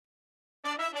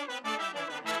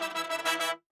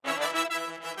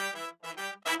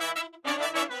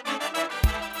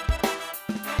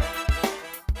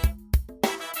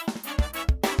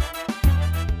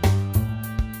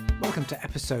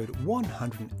episode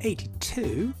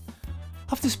 182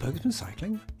 of the Spokesman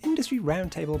Cycling Industry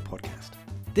Roundtable podcast.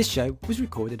 This show was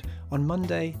recorded on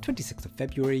Monday, 26th of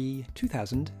February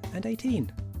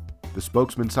 2018. The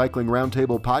Spokesman Cycling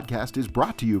Roundtable podcast is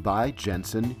brought to you by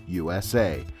Jensen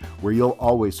USA, where you'll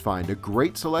always find a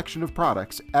great selection of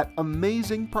products at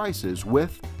amazing prices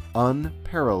with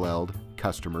unparalleled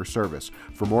customer service.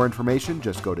 For more information,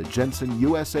 just go to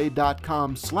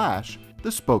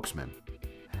jensenusa.com/thespokesman.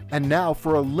 And now,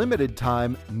 for a limited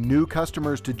time, new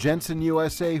customers to Jensen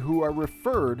USA who are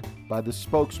referred by the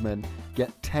Spokesman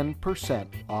get 10%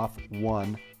 off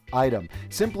one item.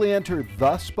 Simply enter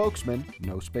the Spokesman,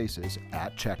 no spaces,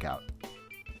 at checkout.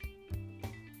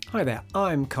 Hi there,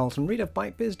 I'm Carlton Reid of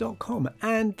BikeBiz.com,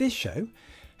 and this show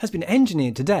has been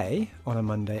engineered today on a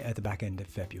Monday at the back end of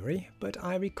February, but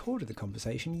I recorded the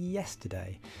conversation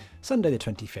yesterday, Sunday the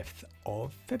 25th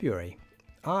of February.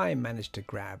 I managed to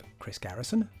grab Chris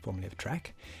Garrison, formerly of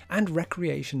Trek, and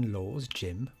Recreation Law's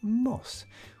Jim Moss.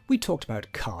 We talked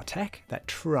about car tech that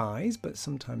tries, but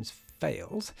sometimes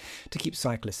fails, to keep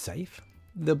cyclists safe,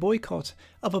 the boycott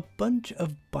of a bunch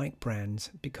of bike brands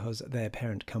because their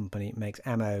parent company makes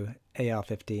ammo,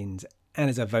 AR-15s, and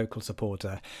is a vocal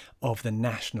supporter of the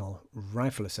National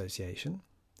Rifle Association,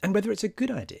 and whether it's a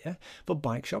good idea for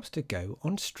bike shops to go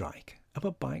on strike over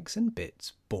bikes and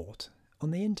bits bought on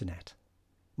the internet.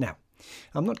 Now,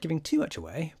 I'm not giving too much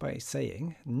away by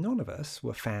saying none of us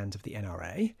were fans of the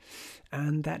NRA,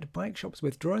 and that bike shops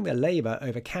withdrawing their labour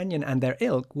over Canyon and their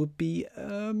ilk would be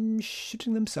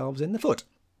shooting themselves in the foot.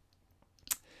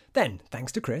 Then,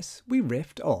 thanks to Chris, we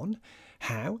riffed on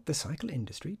how the cycle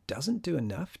industry doesn't do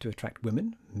enough to attract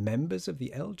women, members of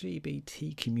the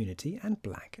LGBT community, and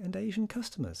Black and Asian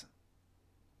customers.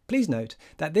 Please note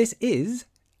that this is,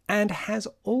 and has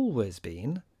always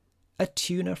been, a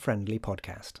tuner-friendly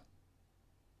podcast.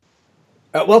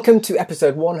 Welcome to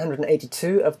episode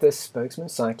 182 of the Spokesman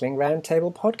Cycling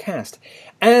Roundtable podcast.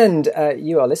 And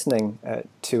you are listening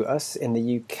to us in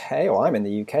the UK, or I'm in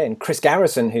the UK, and Chris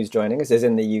Garrison, who's joining us, is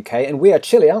in the UK. And we are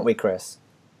chilly, aren't we, Chris?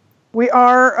 We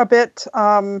are a bit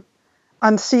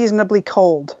unseasonably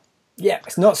cold. Yeah,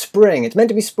 it's not spring. It's meant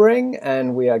to be spring,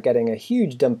 and we are getting a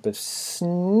huge dump of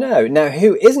snow. Now,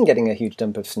 who isn't getting a huge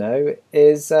dump of snow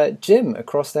is Jim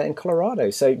across there in Colorado.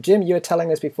 So, Jim, you were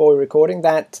telling us before we were recording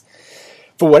that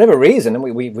for whatever reason, and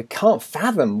we can't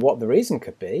fathom what the reason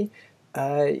could be,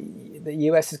 the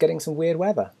US is getting some weird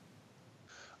weather.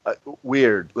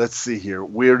 Weird. Let's see here.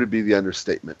 Weird would be the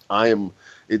understatement.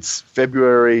 It's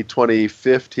February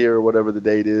 25th here, or whatever the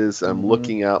date is. I'm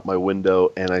looking out my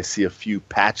window and I see a few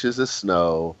patches of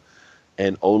snow,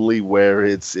 and only where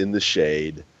it's in the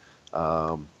shade.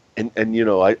 And you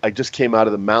know, I just came out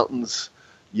of the mountains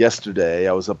yesterday.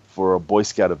 I was up for a Boy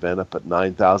Scout event up at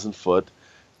 9,000 foot,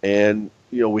 and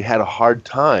you know, we had a hard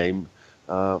time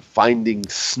finding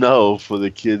snow for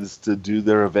the kids to do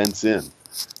their events in.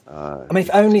 I mean, if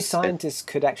only scientists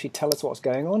could actually tell us what's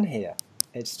going on here.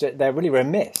 It's just, they're really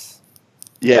remiss.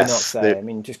 Yes. Not say. I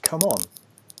mean, just come on.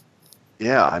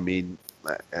 Yeah, I mean,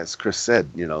 as Chris said,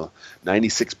 you know,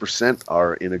 96%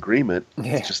 are in agreement.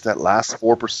 Yeah. It's just that last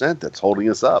 4% that's holding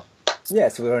us up. Yeah,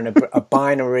 so we're in a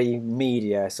binary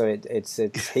media, so it's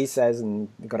he says, and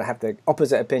you've got to have the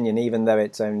opposite opinion, even though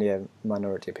it's only a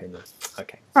minority opinion.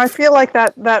 Okay. I feel like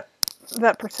that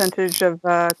percentage of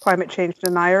climate change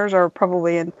deniers are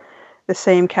probably in the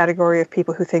same category of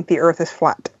people who think the Earth is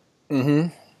flat. Mm-hmm.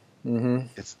 Mm-hmm.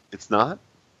 It's not?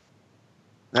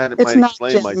 That It's might not,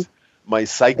 explain Jim. my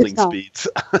cycling It's not. speeds.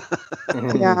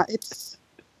 Yeah,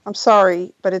 I'm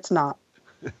sorry, but it's not.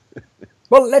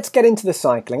 Well, let's get into the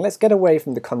cycling. Let's get away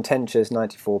from the contentious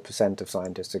 94% of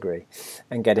scientists agree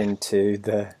and get into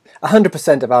the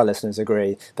 100% of our listeners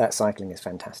agree that cycling is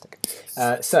fantastic.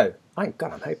 I'm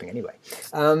hoping anyway.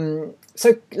 So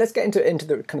let's get into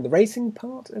the kind of the racing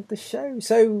part of the show.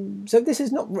 So this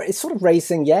is not, it's sort of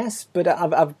racing, yes, but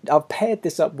I've paired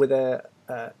this up with a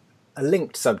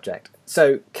linked subject.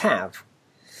 So Cav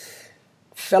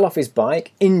fell off his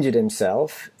bike, injured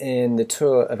himself in the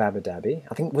Tour of Abu Dhabi.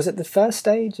 I think, was it the first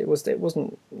stage? It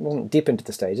wasn't deep into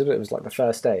the stages, but it was like the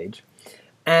first stage.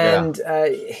 And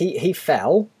he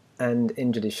fell and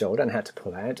injured his shoulder and had to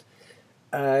pull out.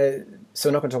 So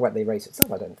we're not going to talk about the race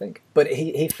itself, I don't think. But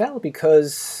he fell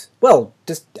because, well,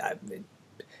 just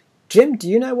Jim, do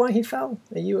you know why he fell?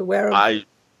 Are you aware of? I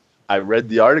read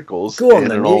the articles, Go on,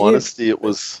 and then. in all honesty, it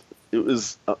was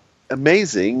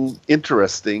amazing,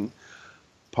 interesting,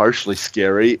 partially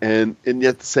scary, and yet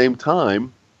at the same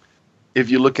time, if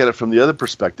you look at it from the other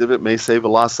perspective, it may save a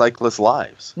lot of cyclists'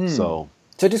 lives. So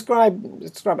describe.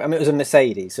 I mean, it was a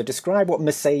Mercedes. So describe what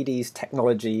Mercedes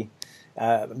technology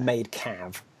made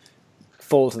Cav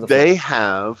fall to the floor. They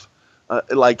have,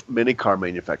 like many car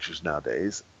manufacturers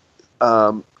nowadays,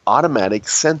 automatic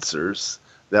sensors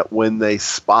that when they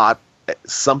spot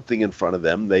something in front of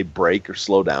them, they brake or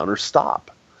slow down or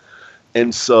stop.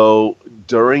 And so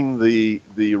during the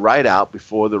ride out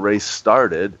before the race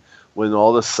started, when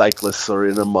all the cyclists are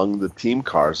in among the team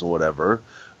cars and whatever,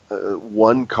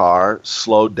 one car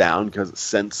slowed down because it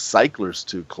sensed cyclists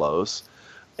too close,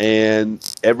 and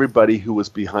everybody who was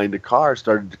behind the car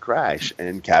started to crash,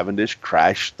 and Cavendish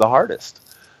crashed the hardest.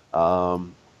 So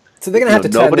they're going to have to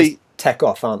turn this tech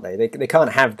off, aren't they? They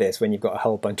can't have this when you've got a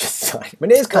whole bunch of cyclists. I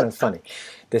mean, it is kind of funny,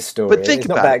 this story. But think it's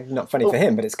not funny for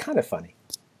him, but it's kind of funny.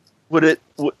 Would it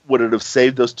have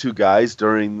saved those two guys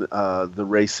during the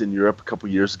race in Europe a couple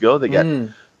years ago? They got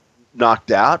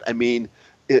knocked out. I mean,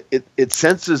 it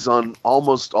senses on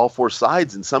almost all four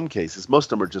sides in some cases. Most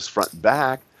of them are just front and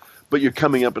back, but you're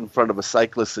coming up in front of a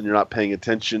cyclist and you're not paying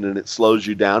attention, and it slows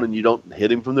you down, and you don't hit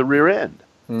him from the rear end.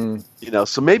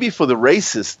 So maybe for the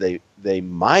races they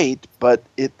might, but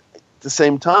at the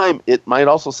same time, it might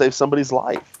also save somebody's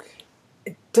life.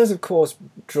 It does, of course,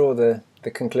 draw the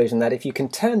conclusion that if you can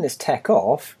turn this tech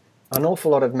off, an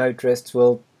awful lot of motorists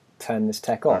will turn this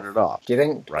tech off. Turn it off. Do you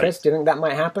think, Chris, do you think that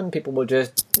might happen? People will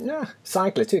just,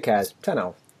 cyclist, who cares? Turn it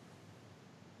off.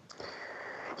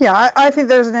 Yeah, I think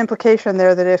there's an implication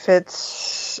there that if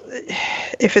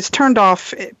it's turned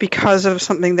off because of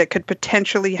something that could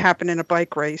potentially happen in a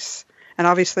bike race, and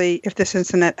obviously if this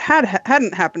incident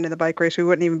hadn't happened in the bike race, we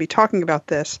wouldn't even be talking about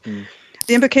this.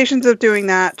 The implications of doing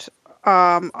that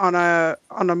on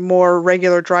a more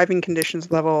regular driving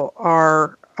conditions level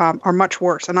are much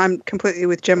worse. And I'm completely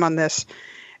with Jim on this.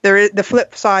 The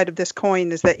flip side of this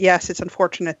coin is that, yes, it's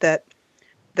unfortunate that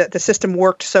the system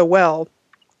worked so well,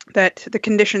 that the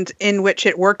conditions in which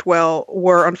it worked well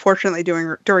were unfortunately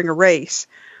during a race.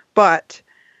 But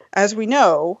as we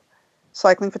know,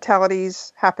 cycling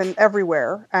fatalities happen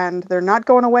everywhere, and they're not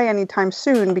going away anytime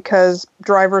soon because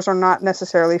drivers are not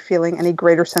necessarily feeling any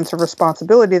greater sense of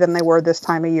responsibility than they were this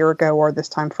time a year ago or this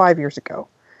time 5 years ago.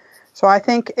 So I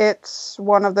think it's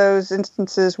one of those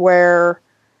instances where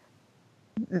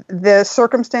the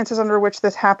circumstances under which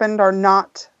this happened are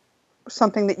not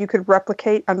something that you could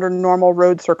replicate under normal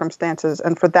road circumstances.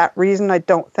 And for that reason, I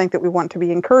don't think that we want to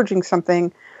be encouraging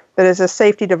something that is a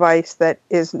safety device that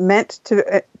is meant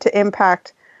to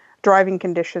impact driving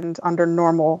conditions under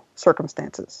normal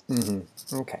circumstances.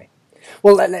 Okay.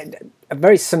 Well, a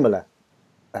very similar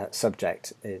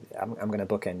subject I'm going to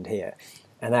bookend here,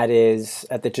 and that is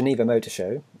at the Geneva Motor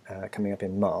Show coming up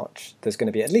in March. There's going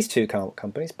to be at least two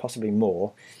companies, possibly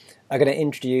more, are going to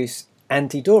introduce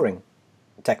anti-dooring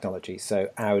technology. So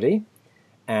Audi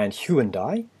and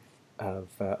Hyundai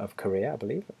of Korea, I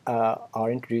believe,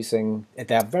 are introducing.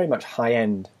 They're very much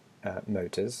high-end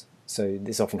motors. So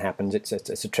this often happens. It's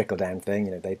a trickle-down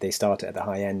thing. They start it at the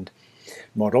high-end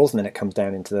models, and then it comes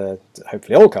down into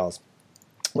hopefully all cars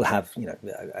will have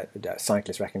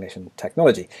cyclist recognition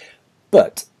technology.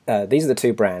 But these are the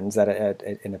two brands that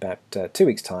in about 2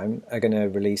 weeks' time are going to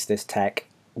release this tech,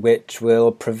 which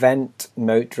will prevent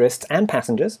motorists and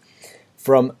passengers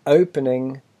from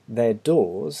opening their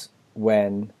doors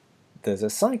when there's a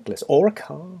cyclist or a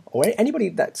car or anybody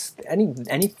that's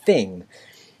anything,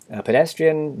 a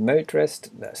pedestrian, motorist,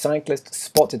 a cyclist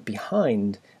spotted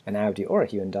behind an Audi or a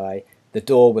Hyundai. The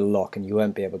door will lock and you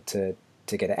won't be able to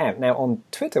get it out. Now on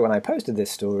Twitter, when I posted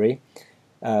this story,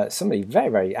 somebody very,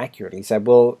 very accurately said,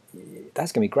 well,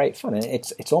 that's going to be great fun. And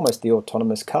it's almost the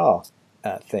autonomous car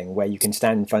thing, where you can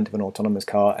stand in front of an autonomous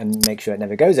car and make sure it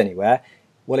never goes anywhere.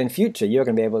 Well, in future, you're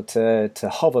going to be able to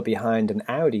hover behind an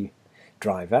Audi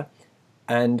driver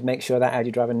and make sure that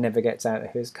Audi driver never gets out of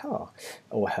his car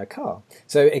or her car.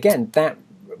 So again, that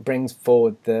brings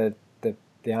forward the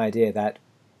idea that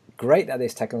great that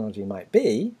this technology might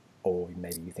be, or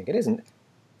maybe you think it isn't,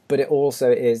 but it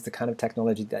also is the kind of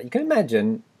technology that you can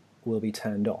imagine will be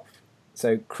turned off.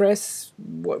 So Chris,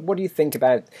 what do you think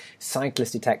about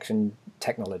cyclist detection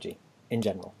technology in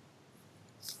general?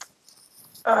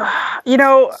 As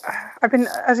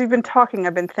you've been talking,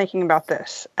 I've been thinking about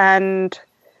this, and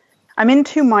I'm in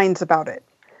two minds about it.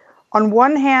 On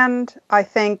one hand, I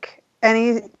think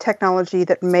any technology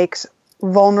that makes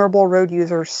vulnerable road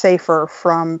users safer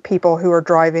from people who are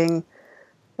driving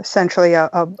essentially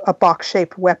a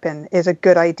box-shaped weapon is a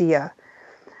good idea.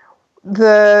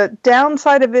 The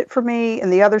downside of it for me,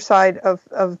 and the other side of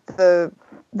the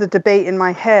debate in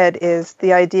my head, is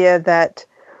the idea that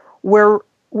we're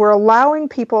allowing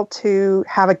people to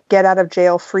have a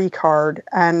get-out-of-jail-free card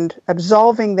and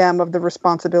absolving them of the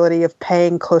responsibility of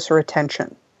paying closer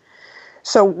attention.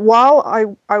 So while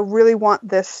I really want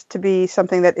this to be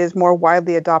something that is more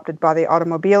widely adopted by the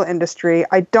automobile industry,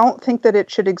 I don't think that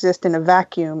it should exist in a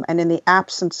vacuum and in the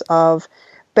absence of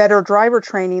better driver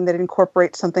training that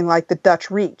incorporates something like the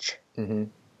Dutch Reach. Mm-hmm.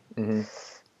 Mm-hmm.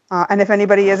 And if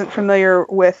anybody isn't familiar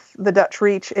with the Dutch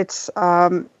Reach, it's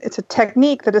a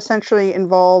technique that essentially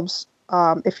involves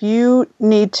if you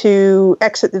need to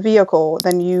exit the vehicle,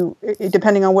 then you,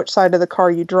 depending on which side of the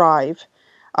car you drive,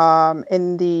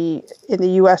 in the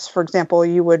U.S., for example,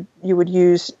 you would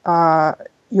use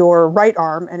your right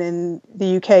arm, and in the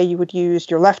U.K. you would use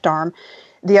your left arm.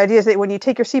 The idea is that when you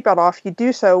take your seatbelt off, you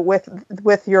do so with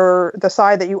the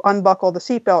side that you unbuckle the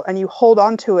seatbelt, and you hold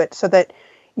onto it so that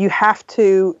you have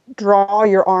to draw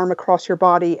your arm across your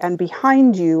body and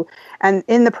behind you. And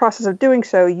in the process of doing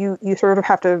so, you sort of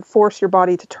have to force your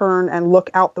body to turn and look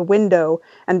out the window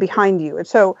and behind you. And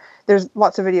so there's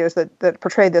lots of videos that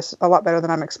portray this a lot better than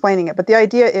I'm explaining it. But the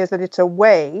idea is that it's a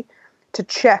way to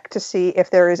check to see if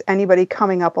there is anybody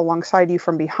coming up alongside you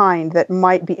from behind that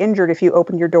might be injured if you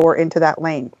open your door into that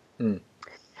lane. Mm.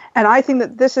 And I think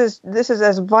that this is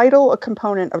as vital a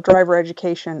component of driver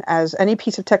education as any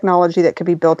piece of technology that could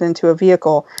be built into a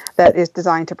vehicle that is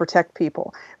designed to protect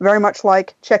people. Very much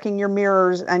like checking your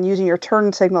mirrors and using your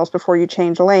turn signals before you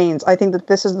change lanes. I think that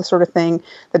this is the sort of thing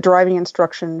that driving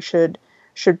instruction should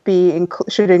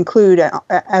include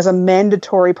as a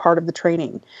mandatory part of the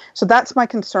training. So that's my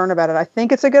concern about it. I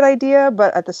think it's a good idea,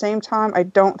 but at the same time, I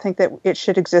don't think that it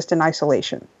should exist in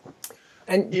isolation.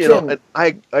 And and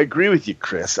I agree with you,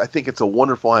 Chris. I think it's a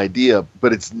wonderful idea,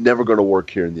 but it's never going to work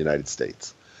here in the United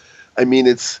States. I mean,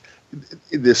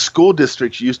 the school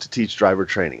districts used to teach driver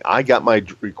training. I got my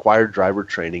required driver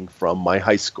training from my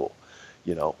high school.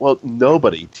 Well,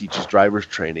 nobody teaches driver's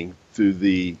training through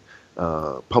the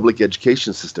public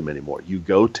education system anymore. You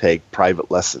go take private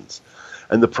lessons.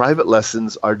 And the private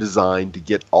lessons are designed to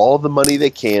get all the money they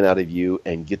can out of you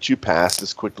and get you passed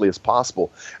as quickly as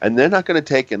possible. And they're not going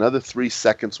to take another 3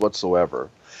 seconds whatsoever.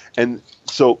 And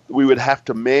so we would have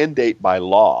to mandate by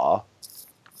law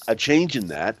a change in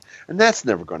that, and that's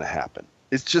never going to happen.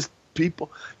 It's just people,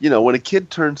 when a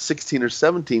kid turns 16 or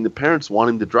 17, the parents want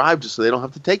him to drive just so they don't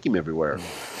have to take him everywhere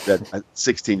that a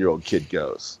 16-year-old kid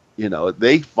goes.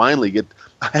 They finally get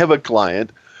 – I have a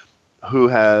client who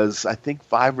has, I think,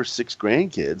 5 or 6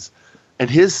 grandkids, and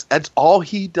that's all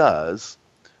he does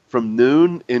from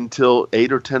noon until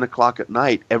 8 or 10 o'clock at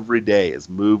night every day is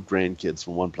move grandkids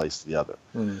from one place to the other.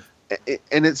 Mm.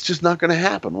 And it's just not going to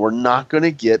happen. We're not going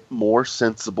to get more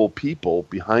sensible people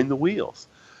behind the wheels.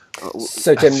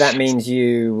 So, Jim, that means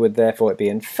you would therefore be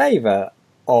in favor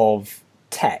of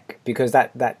tech, because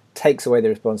that takes away the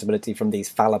responsibility from these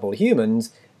fallible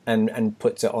humans and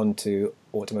puts it onto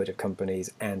automotive companies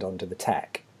and onto the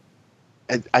tech.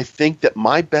 And I think that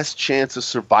my best chance of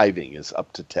surviving is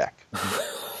up to tech.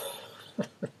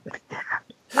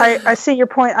 I see your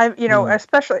point.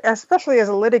 Especially as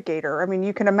a litigator. I mean,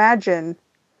 you can imagine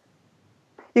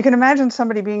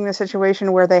somebody being in a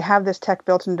situation where they have this tech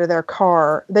built into their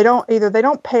car. They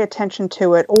don't pay attention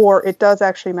to it, or it does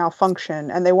actually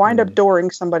malfunction, and they wind up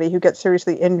dooring somebody who gets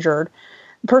seriously injured.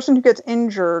 The person who gets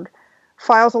injured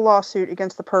files a lawsuit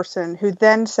against the person who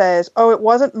then says, "Oh, it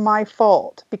wasn't my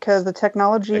fault because the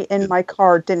technology in my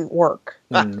car didn't work."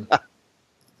 And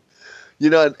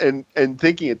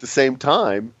thinking at the same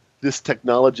time, this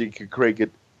technology could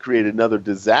create another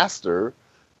disaster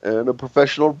in a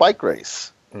professional bike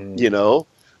race. The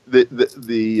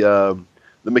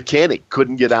mechanic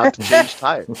couldn't get out to change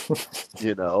tires,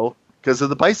 because of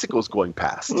the bicycles going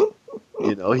past.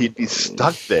 He'd be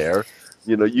stuck there.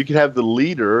 You could have the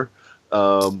leader.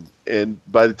 And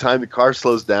by the time the car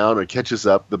slows down or catches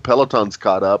up, the peloton's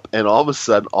caught up, and all of a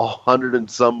sudden, 100 and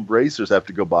some racers have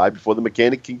to go by before the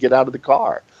mechanic can get out of the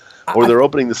car. Or they're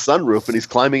opening the sunroof and he's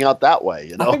climbing out that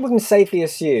way. I think we can safely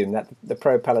assume that the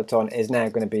Pro Peloton is now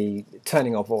going to be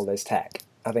turning off all this tech.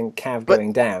 I think Cav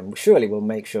going down surely will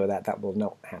make sure that will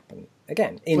not happen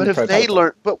again. But if they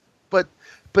learn, but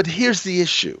here's the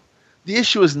issue. The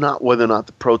issue is not whether or not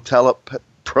the Pro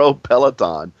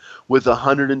Peloton with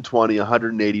 120,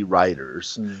 180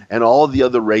 riders and all the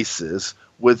other races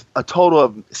with a total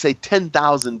of, say,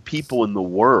 10,000 people in the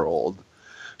world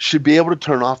should be able to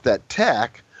turn off that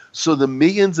tech so the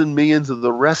millions and millions of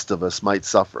the rest of us might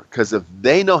suffer. Because if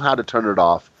they know how to turn it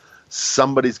off,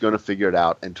 somebody's going to figure it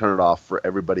out and turn it off for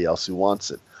everybody else who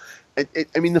wants it.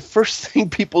 I mean, the first thing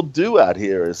people do out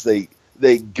here is they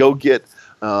go get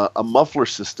a muffler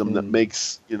system that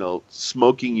makes,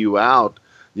 smoking you out.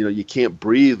 You can't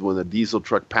breathe when a diesel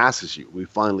truck passes you. We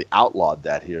finally outlawed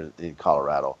that here in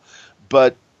Colorado.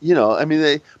 But I mean,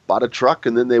 they bought a truck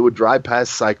and then they would drive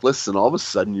past cyclists, and all of a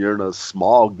sudden you're in a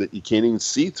smog that you can't even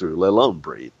see through, let alone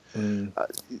breathe.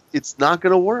 It's not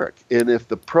going to work. And if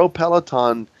the pro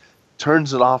Peloton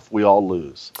turns it off, we all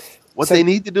lose. What they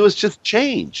need to do is just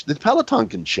change. The Peloton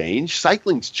can change.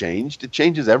 Cycling's changed. It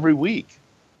changes every week.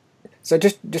 So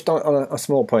just on a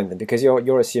small point then, because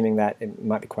you're assuming that it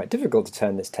might be quite difficult to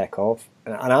turn this tech off,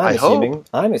 and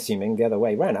I'm assuming the other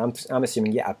way around. I'm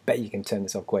assuming, I bet you can turn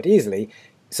this off quite easily.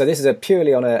 So this is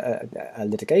purely on a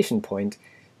litigation point.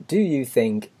 Do you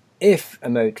think if a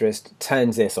motorist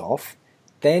turns this off,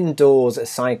 then doors a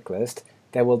cyclist,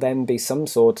 there will then be some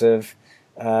sort of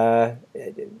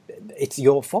it's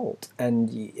your fault, and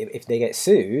if they get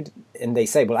sued and they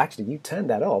say, well, actually you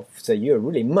turned that off, so you're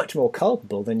really much more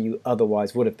culpable than you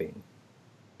otherwise would have been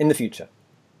in the future?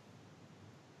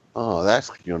 Oh, that's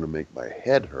going to make my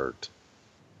head hurt.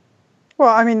 Well,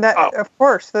 I mean, of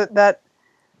course, then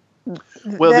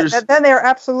they're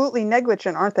absolutely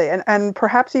negligent, aren't they? And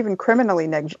perhaps even criminally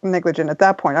negligent at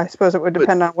that point. I suppose it would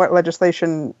depend on what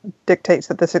legislation dictates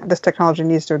that this technology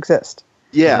needs to exist.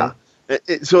 Yeah.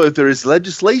 So if there is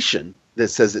legislation that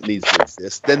says it needs to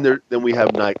exist, then we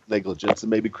have negligence and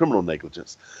maybe criminal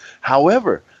negligence.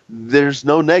 However, there's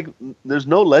no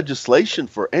legislation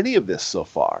for any of this so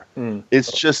far.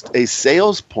 It's just a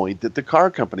sales point that the car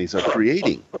companies are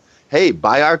creating. Hey,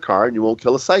 buy our car and you won't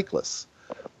kill a cyclist.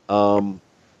 And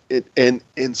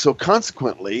so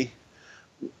consequently,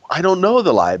 I don't know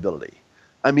the liability.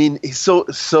 I mean, so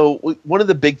one of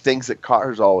the big things that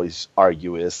cars always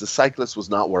argue is the cyclist was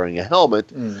not wearing a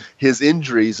helmet. His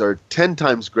injuries are 10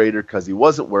 times greater because he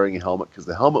wasn't wearing a helmet, because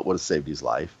the helmet would have saved his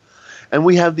life. And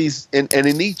we have these, and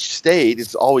in each state,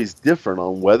 it's always different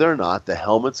on whether or not the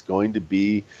helmet's going to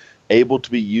be able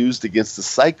to be used against the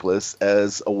cyclist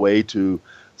as a way to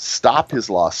stop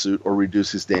his lawsuit or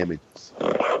reduce his damages.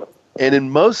 And in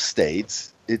most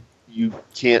states, you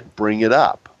can't bring it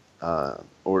up.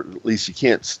 Or at least you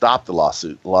can't stop the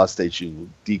lawsuit. In a lot of states, you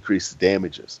can decrease the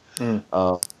damages. And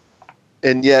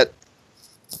yet,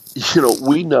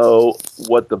 we know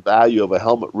what the value of a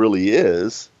helmet really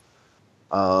is.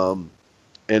 And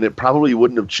it probably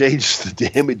wouldn't have changed the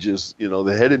damages,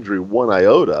 the head injury one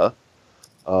iota,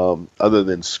 other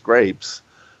than scrapes.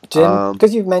 Jim,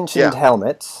 because you've mentioned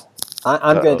helmets,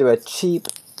 I'm going to do a cheap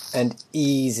and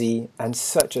easy and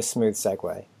such a smooth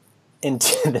segue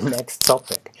into the next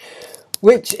topic,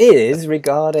 which is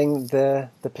regarding the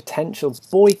potential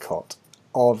boycott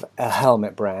of a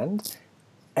helmet brand,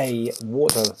 a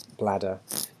water bladder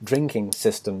drinking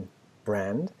system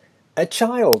brand, a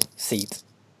child seat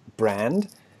brand,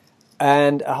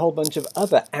 and a whole bunch of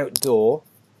other outdoor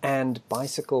and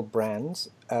bicycle brands,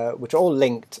 which are all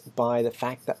linked by the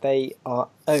fact that they are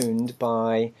owned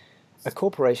by a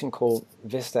corporation called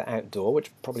Vista Outdoor,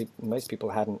 which probably most people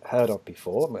hadn't heard of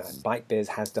before. BikeBiz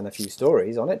has done a few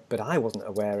stories on it, but I wasn't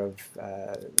aware of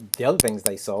the other things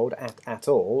they sold at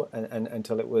all and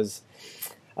until it was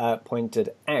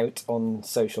pointed out on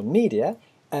social media.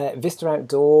 Vista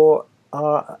Outdoor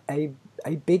are a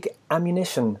big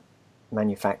ammunition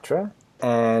manufacturer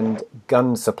and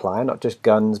gun supplier, not just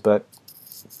guns, but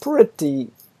pretty,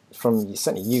 from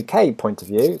certainly UK point of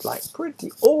view, like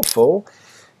pretty awful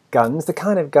guns, the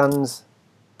kind of guns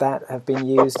that have been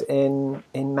used in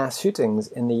mass shootings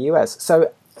in the US.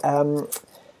 So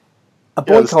a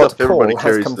boycott call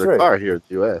has come through. Car here in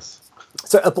the US.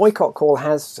 So a boycott call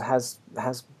has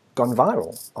gone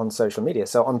viral on social media.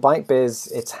 So on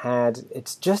BikeBiz,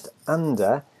 it's just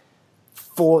under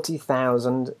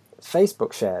 40,000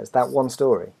 Facebook shares, that one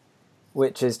story,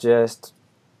 which is just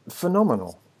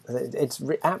phenomenal. It's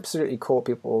absolutely caught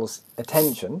people's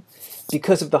attention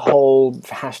because of the whole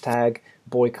hashtag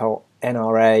boycott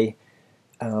NRA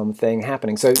thing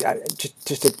happening. So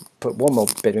just to put one more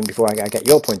bit in before I get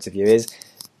your points of view, is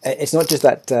it's not just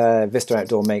that Vista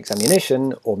Outdoor makes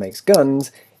ammunition or makes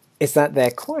guns, it's that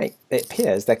it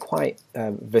appears they're quite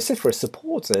vociferous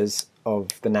supporters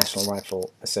of the National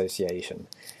Rifle Association.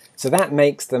 So that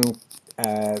makes them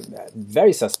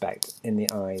very suspect in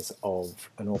the eyes of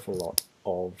an awful lot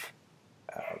of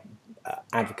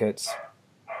advocates,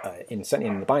 certainly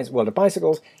in the world of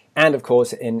bicycles, and of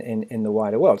course in the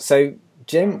wider world. So,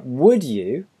 Jim, would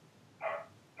you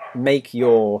make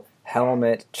your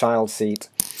helmet, child seat,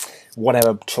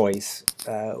 whatever choice,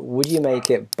 would you make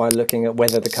it by looking at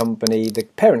whether the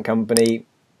parent company,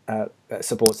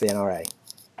 supports the NRA?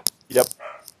 Yep.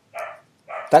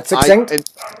 That's succinct?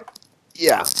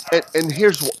 Yeah, and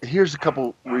here's a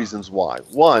couple reasons why.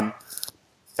 One,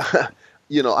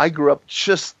 I grew up through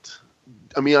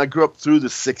the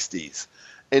 60s,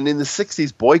 And in the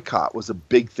 60s, boycott was a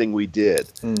big thing we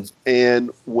did.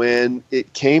 And when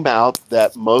it came out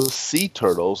that most sea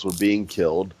turtles were being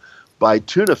killed by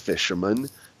tuna fishermen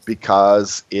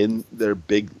because in their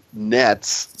big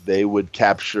nets they would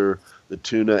capture the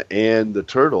tuna and the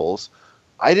turtles,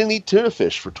 I didn't eat tuna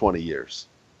fish for 20 years.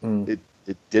 It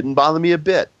didn't bother me a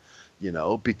bit,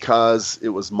 because it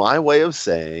was my way of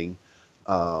saying,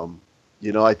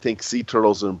 I think sea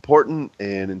turtles are important,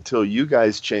 and until you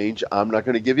guys change, I'm not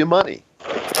going to give you money.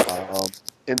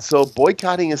 And so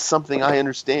boycotting is something I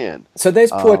understand. So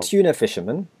those poor tuna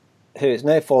fishermen, who it's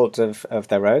no fault of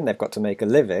their own, they've got to make a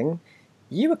living,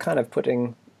 you were kind of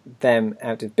putting them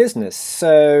out of business.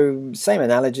 So same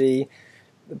analogy,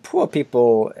 poor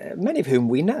people, many of whom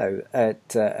we know at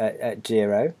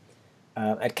Giro,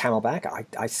 at Camelback.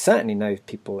 I certainly know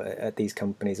people at these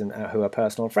companies and who are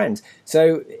personal friends.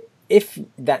 So if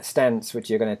that stance which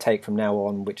you're going to take from now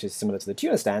on, which is similar to the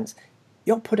tuna stance,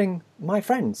 you're putting my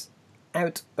friends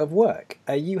out of work.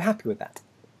 Are you happy with that?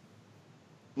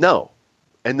 No.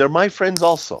 And they're my friends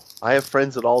also. I have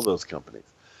friends at all those companies.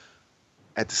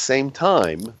 At the same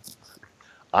time,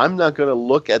 I'm not going to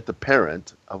look at the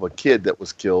parent of a kid that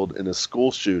was killed in a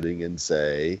school shooting and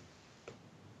say,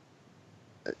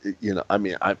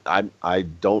 I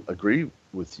don't agree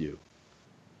with you.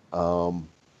 I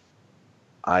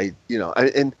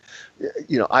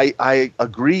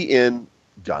agree in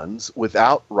guns.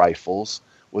 Without rifles,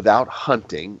 without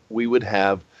hunting, we would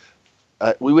have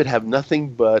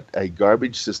nothing but a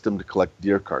garbage system to collect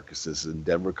deer carcasses in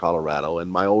Denver, Colorado,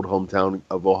 and my old hometown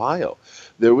of Ohio.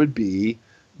 There would be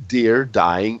deer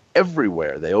dying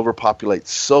everywhere. They overpopulate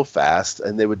so fast,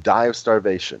 and they would die of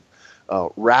starvation.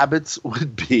 Rabbits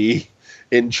would be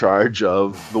in charge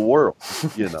of the world,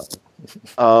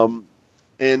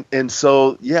 And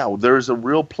so, yeah, there's a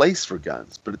real place for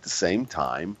guns, but at the same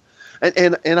time,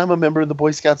 and I'm a member of the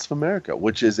Boy Scouts of America,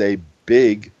 which is a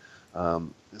big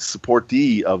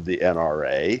supportee of the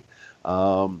NRA,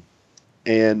 and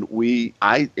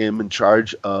I am in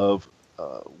charge of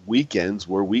weekends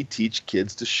where we teach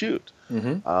kids to shoot.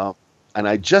 And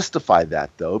I justify that,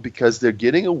 though, because they're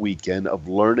getting a weekend of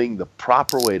learning the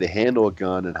proper way to handle a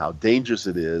gun and how dangerous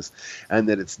it is, and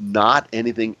that it's not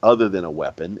anything other than a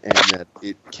weapon, and that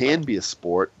it can be a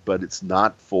sport, but it's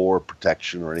not for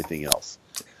protection or anything else.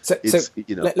 So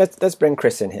let's bring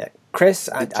Chris in here. Chris,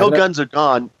 until guns are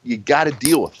gone, you got to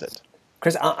deal with it.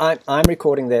 Chris, I'm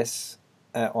recording this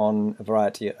on a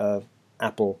variety of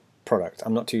Apple products.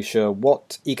 I'm not too sure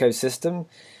what ecosystem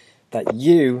that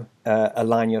you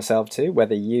align yourself to,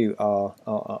 whether you are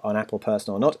an Apple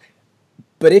person or not.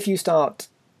 But if you start,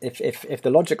 if the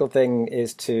logical thing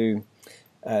is to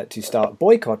start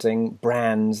boycotting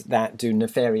brands that do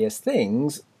nefarious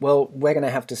things, well, we're going to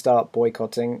have to start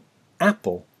boycotting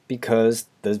Apple, because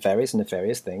there's various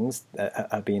nefarious things that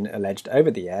have been alleged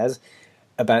over the years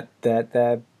about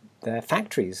their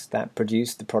factories that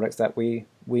produce the products that we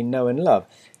know and love.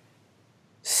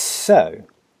 So,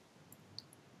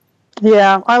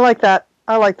 yeah, I like that.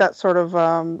 I like that sort of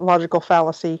logical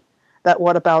fallacy, that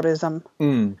whataboutism.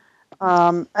 And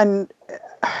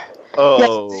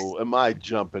am I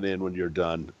jumping in when you're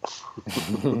done?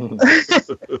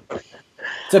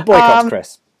 So boycotts,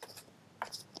 Chris.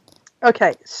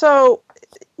 Okay, so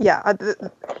yeah,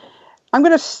 I'm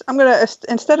gonna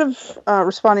instead of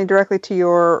responding directly to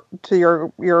your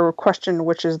question,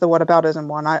 which is the whataboutism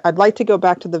one, I'd like to go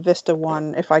back to the Vista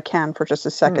one if I can for just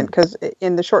a second, because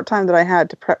in the short time that I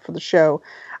had to prep for the show,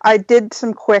 I did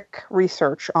some quick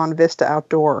research on Vista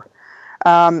Outdoor.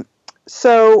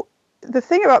 So the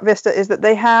thing about Vista is that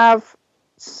they have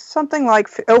something like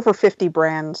over 50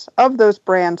 brands. Of those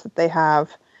brands that they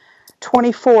have,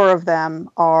 24 of them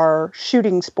are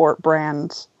shooting sport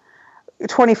brands.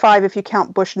 25 if you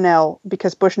count Bushnell,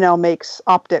 because Bushnell makes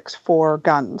optics for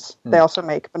guns. They also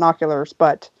make binoculars,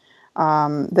 but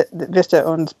the Vista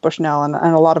owns Bushnell, and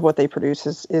a lot of what they produce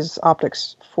is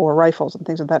optics for rifles and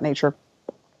things of that nature.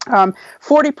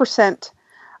 40%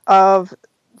 of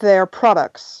their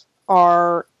products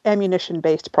are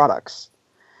ammunition-based products.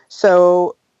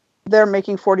 So they're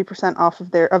making 40% off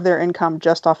of their income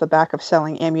just off the back of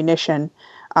selling ammunition.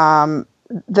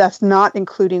 That's not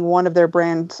including one of their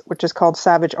brands, which is called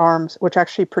Savage Arms, which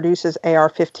actually produces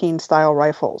AR-15 style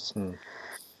rifles.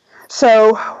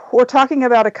 So we're talking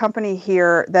about a company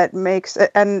here that makes,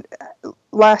 and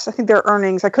I think their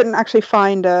earnings, I couldn't actually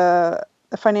find a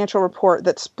financial report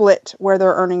that split where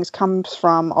their earnings comes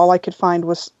from. All I could find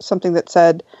was something that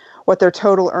said what their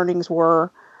total earnings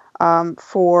were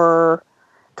for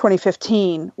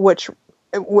 2015, which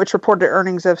reported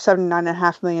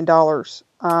 $79.5 million.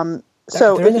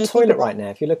 So they're in the toilet right now.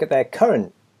 If you look at their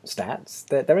current stats,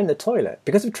 they're in the toilet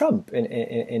because of Trump.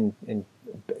 In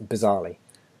bizarrely.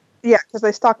 Yeah, because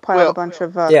they stockpiled Well, a bunch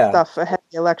of yeah. stuff ahead of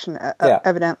the election, Yeah.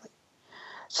 evidently.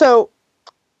 So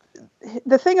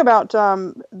the thing about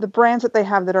the brands that they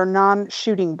have that are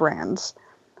non-shooting brands,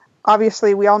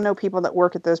 obviously we all know people that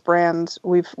work at those brands.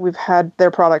 We've had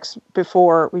their products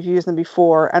before, we've used them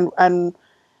before, and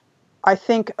I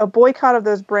think a boycott of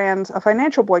those brands, a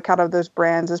financial boycott of those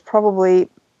brands, is probably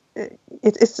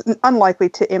it's unlikely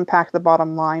to impact the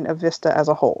bottom line of Vista as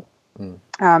a whole.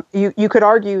 You could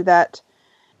argue that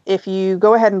if you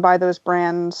go ahead and buy those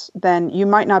brands, then you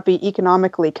might not be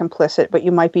economically complicit, but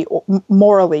you might be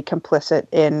morally complicit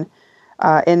in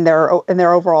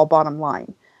their overall bottom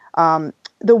line.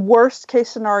 The worst case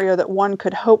scenario that one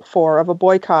could hope for of a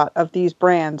boycott of these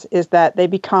brands is that they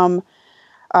become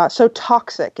so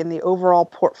toxic in the overall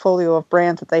portfolio of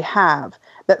brands that they have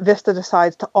that Vista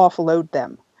decides to offload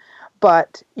them.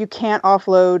 But you can't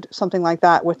offload something like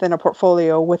that within a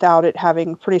portfolio without it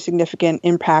having pretty significant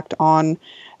impact on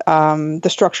the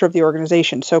structure of the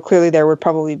organization. So clearly there would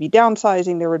probably be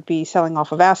downsizing, there would be selling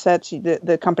off of assets,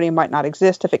 the company might not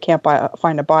exist if it can't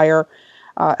find a buyer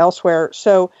elsewhere.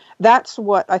 So that's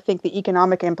what I think the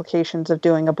economic implications of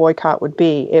doing a boycott would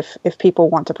be if people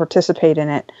want to participate in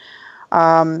it.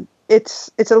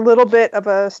 It's a little bit of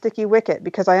a sticky wicket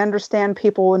because I understand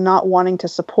people not wanting to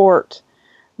support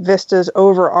Vista's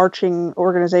overarching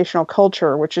organizational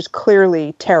culture, which is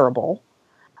clearly terrible,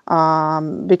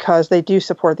 because they do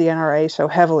support the NRA so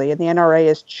heavily, and the NRA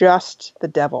is just the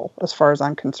devil as far as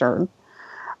I'm concerned.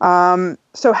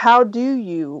 So how do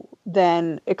you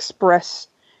then express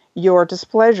your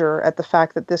displeasure at the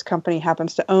fact that this company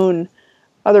happens to own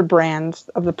other brands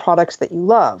of the products that you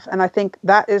love? And I think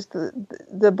that is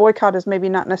the boycott is maybe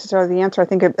not necessarily the answer. I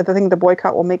think the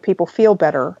boycott will make people feel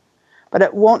better, but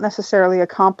it won't necessarily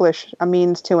accomplish a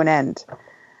means to an end.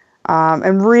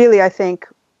 And really, I think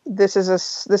this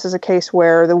is a case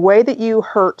where the way that you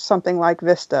hurt something like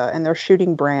Vista and their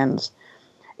shooting brands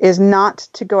is not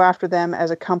to go after them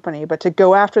as a company, but to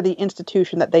go after the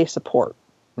institution that they support.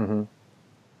 Mm-hmm.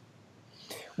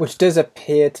 Which does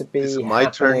appear to be Is it my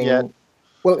turn yet?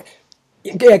 Well,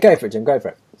 yeah, go for it, Jim. Go for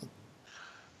it.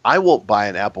 I won't buy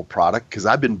an Apple product because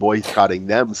I've been boycotting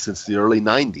them since the early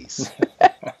 90s.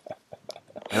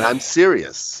 And I'm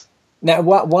serious. Now,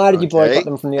 why did you boycott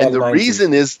them from the early 90s? And the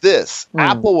reason is this.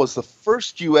 Apple was the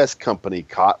first U.S. company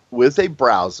caught with a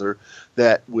browser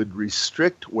that would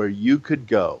restrict where you could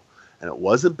go. And it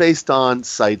wasn't based on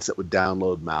sites that would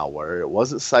download malware. It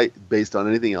wasn't based on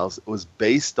anything else. It was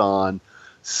based on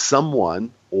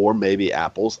someone, or maybe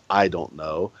Apple's, I don't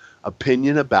know,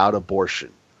 opinion about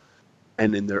abortion.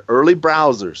 And in their early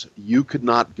browsers, you could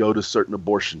not go to certain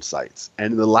abortion sites.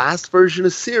 And in the last version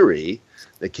of Siri,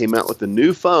 they came out with a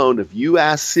new phone. If you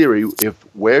ask Siri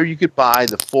where you could buy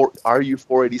the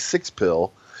RU486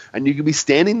 pill, and you could be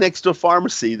standing next to a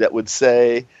pharmacy that would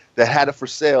say, that had it for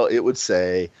sale, it would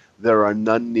say, there are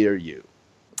none near you.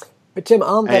 But Jim,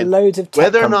 aren't there loads of tech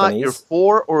whether or companies? not you're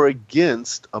for or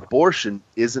against abortion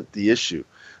isn't the issue.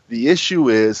 The issue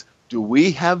is, do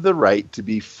we have the right to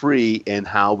be free in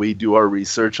how we do our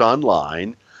research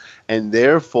online? And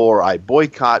therefore, I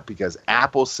boycott because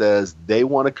Apple says they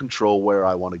want to control where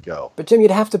I want to go. But Jim,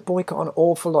 you'd have to boycott an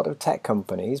awful lot of tech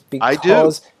companies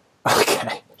because... I do.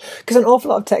 Okay. Because an awful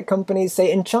lot of tech companies,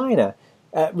 say in China,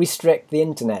 restrict the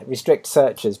internet, restrict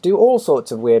searches, do all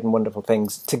sorts of weird and wonderful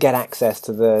things to get access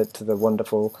to the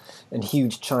wonderful and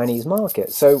huge Chinese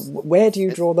market. So where do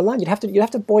you draw the line? You'd have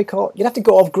to boycott. You'd have to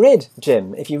go off grid,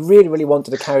 Jim, if you really, really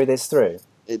wanted to carry this through.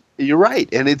 You're right,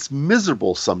 and it's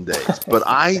miserable some days. But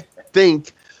I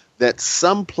think that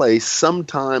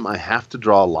sometime, I have to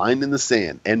draw a line in the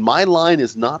sand, and my line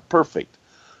is not perfect.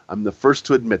 I'm the first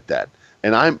to admit that,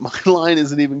 and my line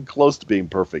isn't even close to being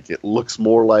perfect. It looks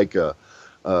more like a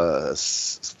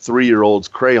 3-year-old's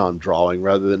crayon drawing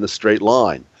rather than a straight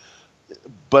line.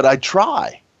 But I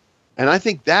try, and I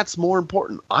think that's more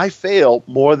important. I fail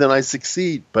more than I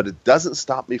succeed, but it doesn't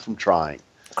stop me from trying.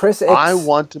 Chris, I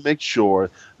want to make sure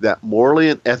that morally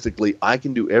and ethically I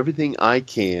can do everything I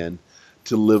can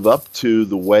to live up to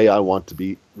the way I want to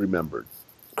be remembered.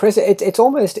 Chris, it's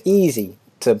almost easy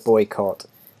to boycott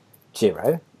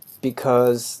Giro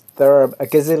because there are a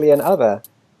gazillion other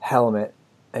helmet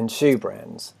and shoe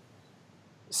brands.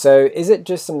 So is it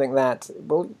just something that,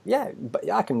 well, yeah, but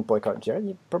I can boycott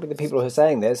Giro. Probably the people who are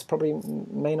saying this probably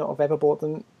may not have ever bought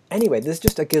them anyway. There's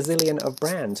just a gazillion of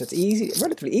brands. It's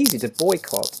relatively easy to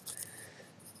boycott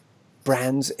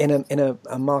brands in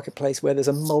a marketplace where there's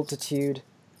a multitude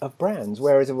of brands.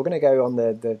 Whereas if we're going to go on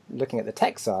the looking at the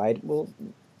tech side, well,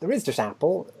 there is just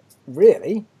Apple,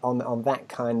 really, on that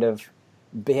kind of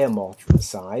behemoth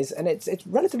size, and it's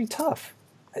relatively tough.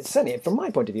 Certainly, from my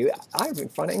point of view, I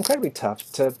find it incredibly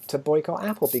tough to boycott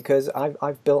Apple because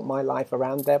I've built my life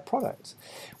around their products,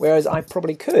 whereas I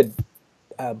probably could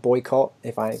boycott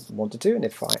if I wanted to, and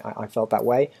if I felt that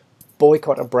way,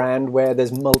 boycott a brand where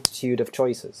there's multitude of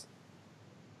choices.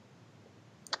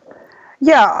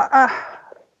 Yeah,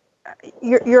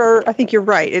 I think you're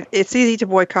right. It's easy to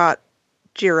boycott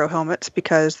Giro helmets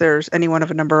because there's any one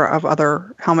of a number of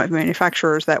other helmet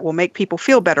manufacturers that will make people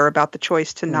feel better about the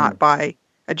choice to not buy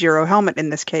a Giro helmet in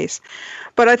this case.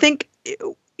 But I think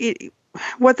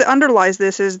what underlies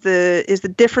this is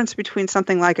the difference between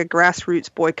something like a grassroots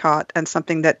boycott and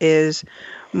something that is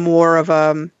more of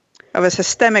a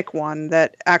systemic one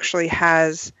that actually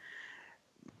has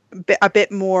a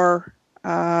bit more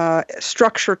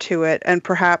structure to it and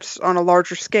perhaps on a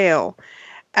larger scale.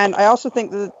 And I also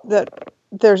think that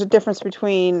there's a difference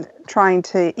between trying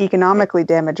to economically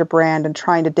damage a brand and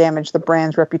trying to damage the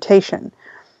brand's reputation.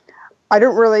 I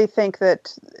don't really think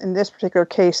that in this particular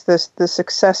case, the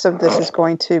success of this is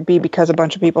going to be because a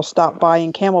bunch of people stop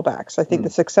buying Camelbacks. I think the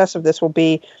success of this will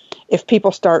be if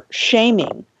people start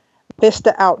shaming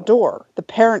Vista Outdoor, the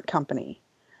parent company,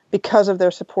 because of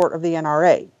their support of the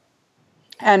NRA.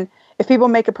 And if people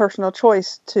make a personal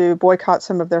choice to boycott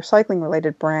some of their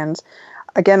cycling-related brands,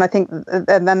 again, I think,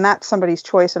 and then that's somebody's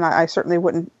choice, and I certainly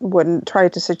wouldn't try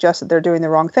to suggest that they're doing the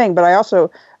wrong thing. But I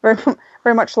also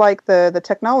very much like the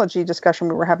technology discussion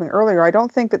we were having earlier. I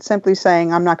don't think that simply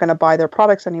saying I'm not going to buy their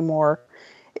products anymore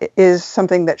is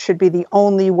something that should be the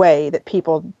only way that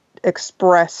people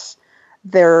express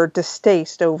their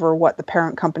distaste over what the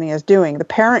parent company is doing. The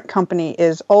parent company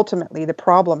is ultimately the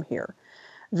problem here.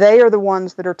 They are the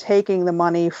ones that are taking the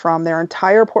money from their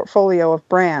entire portfolio of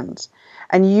brands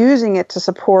and using it to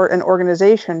support an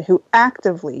organization who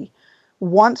actively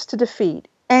wants to defeat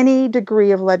any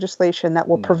degree of legislation that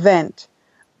will prevent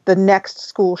the next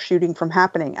school shooting from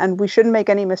happening. And we shouldn't make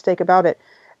any mistake about it.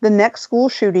 The next school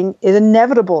shooting is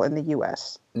inevitable in the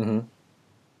U.S. Mm-hmm.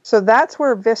 So that's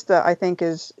where Vista, I think,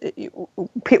 is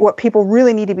what people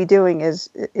really need to be doing is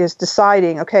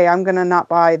deciding, okay, I'm going to not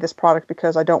buy this product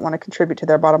because I don't want to contribute to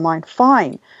their bottom line.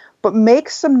 Fine. But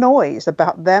make some noise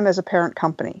about them as a parent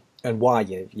company. And why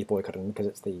you boycott them, because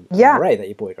it's the NRA that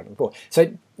you boycott them for.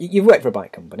 So you've worked for a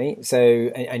bike company,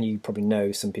 and you probably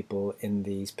know some people in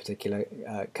these particular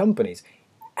companies.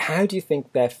 How do you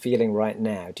think they're feeling right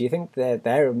now? Do you think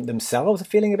they're themselves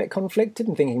feeling a bit conflicted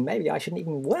and thinking maybe I shouldn't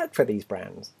even work for these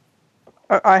brands?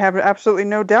 I have absolutely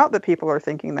no doubt that people are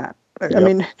thinking that. Yep. I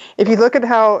mean, if you look at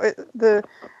how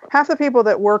half the people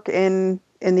that work in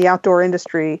the outdoor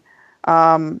industry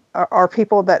are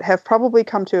people that have probably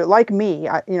come to it like me.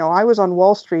 I was on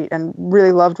Wall Street and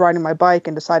really loved riding my bike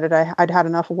and decided I'd had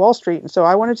enough of Wall Street. And so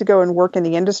I wanted to go and work in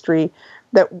the industry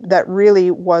that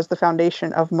really was the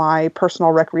foundation of my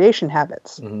personal recreation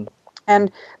habits. Mm-hmm.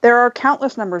 And there are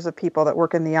countless numbers of people that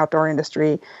work in the outdoor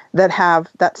industry that have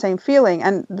that same feeling.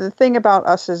 And the thing about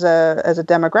us as a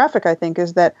demographic, I think,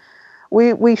 is that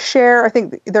we share, I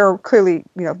think there are clearly,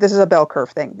 this is a bell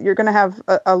curve thing. You're going to have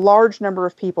a large number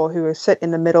of people who sit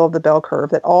in the middle of the bell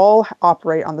curve that all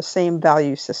operate on the same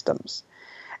value systems.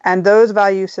 And those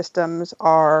value systems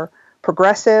are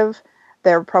progressive.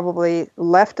 They're probably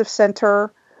left of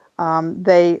center.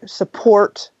 They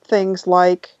support things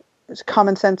like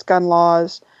common sense gun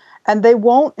laws. And they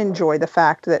won't enjoy the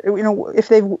fact that, if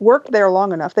they've worked there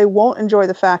long enough, they won't enjoy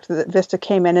the fact that Vista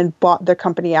came in and bought their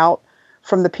company out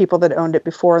from the people that owned it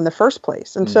before in the first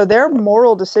place. And so their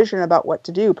moral decision about what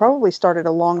to do probably started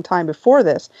a long time before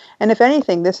this. And if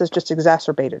anything, this has just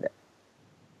exacerbated it.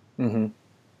 Mm-hmm.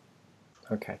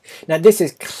 Okay. Now, this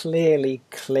is clearly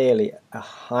a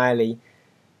highly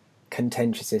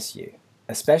contentious issue,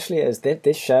 especially as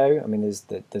this show, I mean,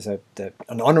 there's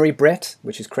an honorary Brit,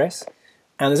 which is Chris,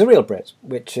 and there's a real Brit,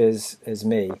 which is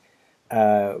me.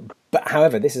 But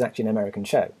however, this is actually an American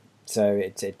show. So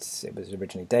it was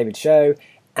originally David's show,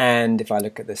 and if I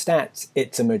look at the stats,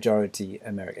 it's a majority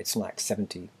American. It's like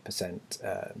 70%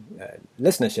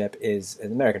 listenership is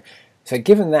American. So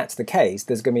given that's the case,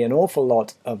 there's going to be an awful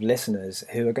lot of listeners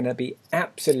who are going to be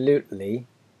absolutely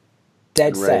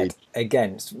dead set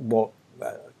against what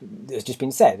has just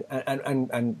been said,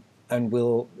 and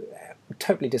will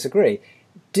totally disagree.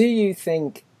 Do you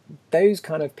think those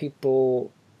kind of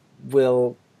people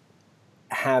will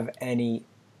have any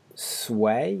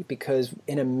sway? Because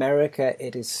in America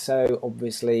it is so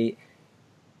obviously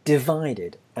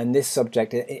divided, and this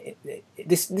subject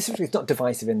this subject is not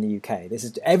divisive in the UK. This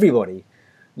is everybody,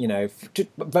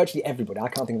 virtually everybody. I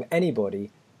can't think of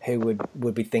anybody who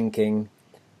would be thinking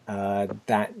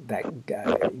that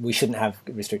we shouldn't have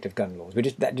restrictive gun laws.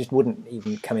 That just wouldn't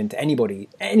even come into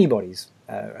anybody's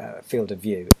field of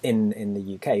view in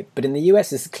the UK. But in the US,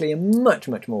 this is clearly a much,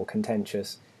 much more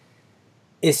contentious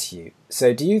issue.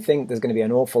 So do you think there's going to be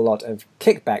an awful lot of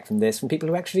kickback from people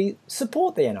who actually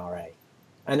support the NRA?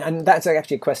 And that's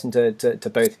actually a question to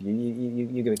both of you.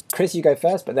 You go, Chris, you go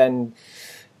first, but then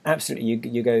absolutely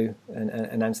you go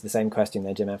and answer the same question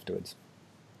there, Jim, afterwards.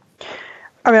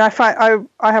 I mean,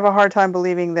 I have a hard time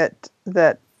believing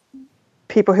that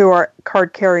people who are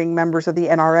card-carrying members of the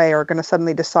NRA are going to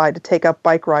suddenly decide to take up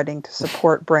bike riding to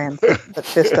support brands that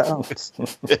Vista owns.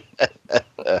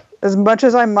 As much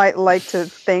as I might like to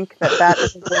think that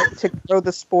is a way to grow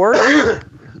the sport,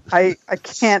 I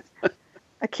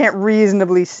can't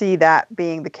reasonably see that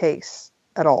being the case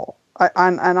at all.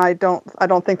 I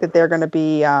don't think that they're going to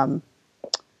be.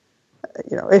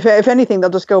 If anything, they'll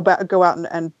just go out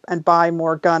and buy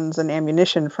more guns and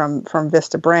ammunition from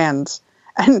Vista brands,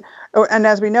 and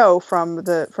as we know from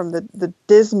the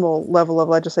dismal level of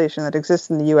legislation that exists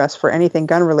in the U.S. for anything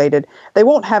gun related, they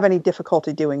won't have any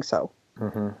difficulty doing so.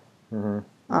 Mm-hmm. Mm-hmm.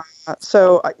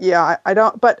 I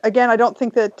don't. But again, I don't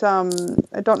think that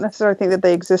I don't necessarily think that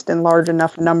they exist in large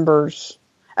enough numbers.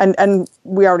 And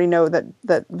we already know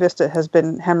that Vista has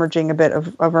been hemorrhaging a bit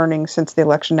of earnings since the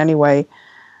election anyway.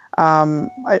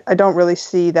 I don't really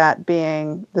see that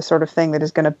being the sort of thing that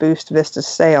is going to boost Vista's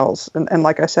sales. And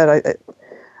like I said,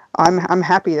 I'm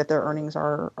happy that their earnings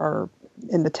are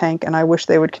in the tank, and I wish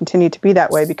they would continue to be that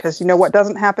way, because what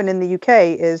doesn't happen in the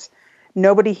UK is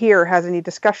nobody here has any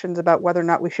discussions about whether or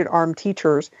not we should arm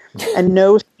teachers, and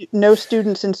no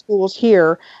students in schools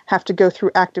here have to go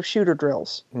through active shooter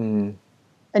drills. Mm.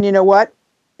 And you know what?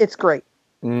 It's great.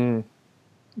 Mm.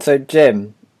 So,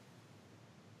 Jim,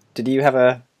 did you have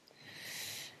a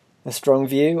strong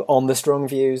view on the strong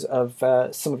views of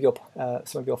some of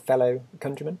your fellow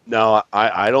countrymen? No,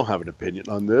 I don't have an opinion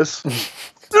on this.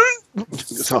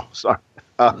 So sorry.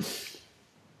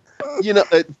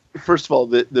 First of all,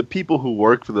 the people who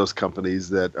work for those companies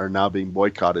that are now being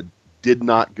boycotted did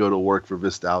not go to work for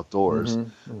Vista Outdoors.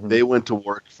 Mm-hmm, mm-hmm. They went to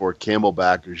work for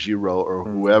Camelback or Giro or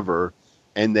whoever,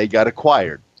 and they got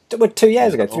acquired. 2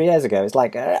 years ago, 3 years ago. It's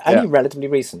like only relatively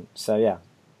recent. So yeah.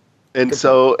 And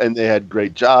and they had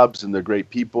great jobs, and they're great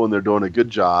people, and they're doing a good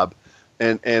job.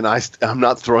 And I'm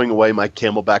not throwing away my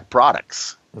Camelback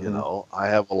products. Mm-hmm. I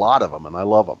have a lot of them, and I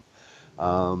love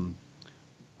them.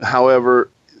 However,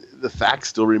 the fact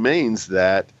still remains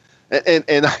that,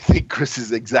 and I think Chris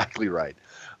is exactly right.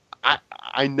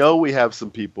 I know we have some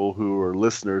people who are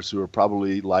listeners who are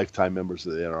probably lifetime members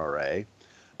of the NRA,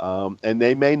 and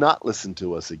they may not listen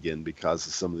to us again because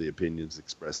of some of the opinions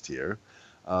expressed here.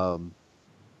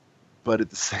 But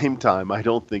at the same time, I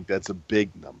don't think that's a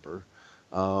big number.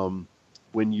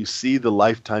 When you see the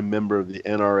lifetime member of the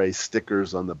NRA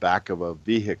stickers on the back of a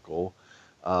vehicle,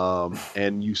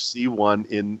 and you see one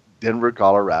in Denver,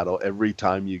 Colorado, every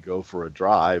time you go for a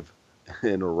drive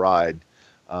and a ride,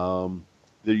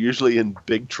 they're usually in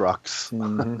big trucks.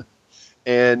 Mm-hmm.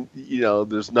 And,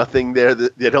 there's nothing there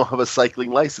that they don't have a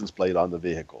cycling license plate on the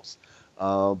vehicles.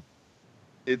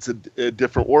 It's a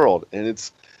different world, and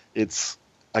it's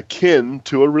akin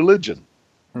to a religion.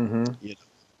 Mm-hmm.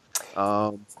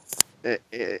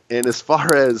 And as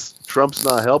far as Trump's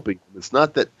not helping, it's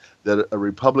not that a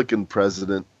Republican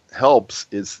president helps,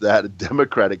 it's that a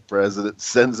Democratic president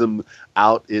sends them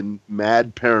out in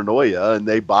mad paranoia, and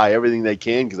they buy everything they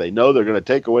can because they know they're going to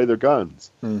take away their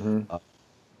guns. Mm-hmm.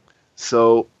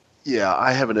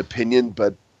 I have an opinion,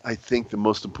 but I think the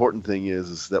most important thing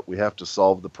is that we have to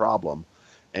solve the problem.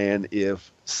 And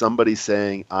if somebody's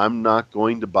saying, I'm not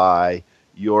going to buy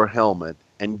your helmet,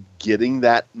 and getting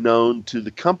that known to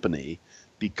the company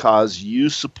because you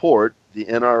support the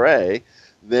NRA,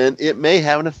 then it may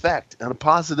have an effect in a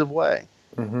positive way.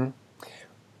 Mm-hmm.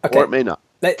 Okay. Or it may not.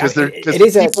 Because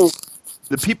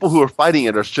the people who are fighting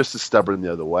it are just as stubborn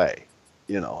the other way.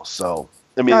 So,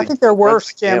 I think they're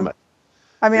worse, Jim.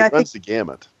 I mean, I think the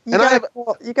gamut. You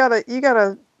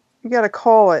gotta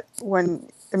call it when.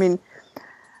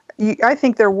 I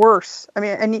think they're worse.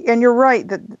 And you're right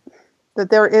that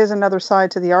there is another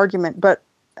side to the argument, but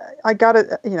I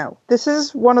gotta, this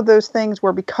is one of those things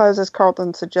where, because, as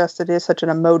Carlton suggested, it is such an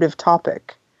emotive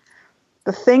topic.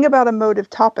 The thing about emotive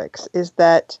topics is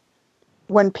that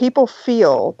when people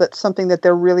feel that something that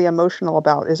they're really emotional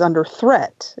about is under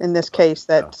threat, in this case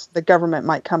that the government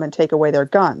might come and take away their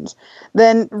guns,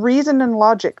 then reason and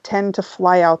logic tend to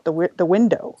fly out the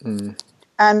window. Mm.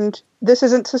 And this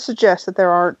isn't to suggest that there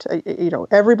aren't,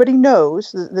 everybody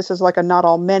knows this is like a not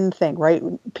all men thing, right?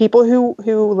 People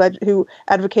who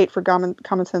advocate for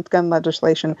common sense gun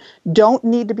legislation don't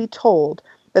need to be told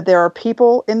that there are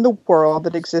people in the world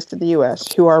that exist in the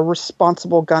U.S. who are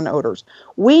responsible gun owners.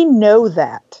 We know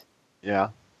that. Yeah.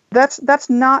 That's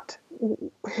not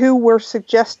who we're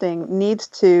suggesting needs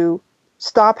to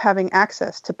stop having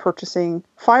access to purchasing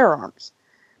firearms.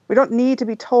 We don't need to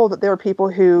be told that there are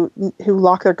people who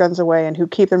lock their guns away and who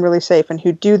keep them really safe and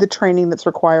who do the training that's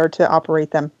required to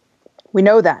operate them. We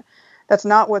know that. That's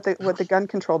not what the gun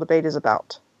control debate is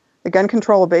about. The gun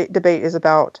control debate is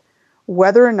about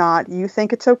whether or not you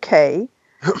think it's okay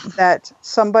that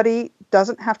somebody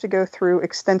doesn't have to go through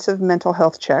extensive mental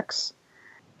health checks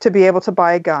to be able to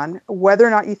buy a gun, whether or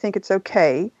not you think it's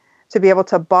okay to be able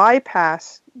to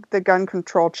bypass the gun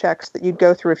control checks that you'd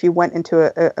go through if you went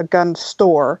into a gun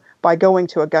store by going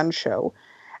to a gun show.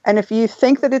 And if you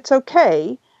think that it's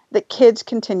okay that kids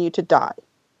continue to die.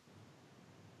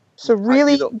 So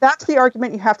really, that's the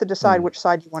argument you have to decide which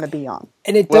side you want to be on.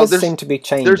 And it does seem to be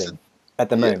changing at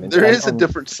the moment. There is a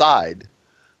different side.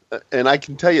 And I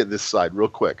can tell you this side real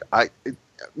quick.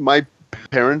 My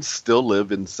parents still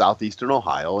live in southeastern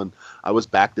Ohio, and I was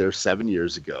back there 7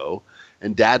 years ago.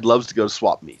 And Dad loves to go to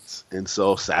swap meets. And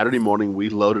so Saturday morning, we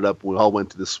loaded up. We all went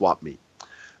to the swap meet.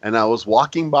 And I was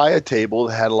walking by a table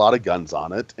that had a lot of guns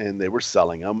on it, and they were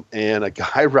selling them. And a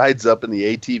guy rides up in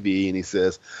the ATV, and he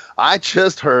says, I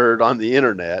just heard on the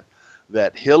internet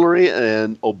that Hillary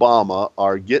and Obama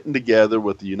are getting together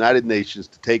with the United Nations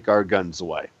to take our guns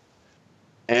away.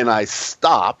 And I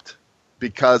stopped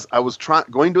because I was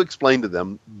going to explain to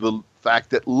them the fact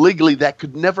that legally that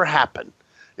could never happen.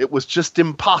 It was just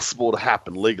impossible to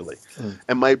happen legally.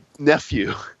 And my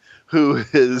nephew, who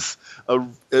is a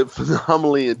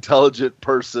phenomenally intelligent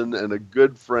person and a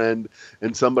good friend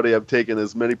and somebody I've taken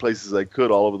as many places as I could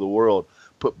all over the world,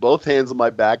 put both hands on my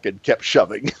back and kept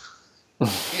shoving,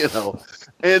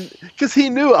 and because he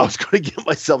knew I was going to get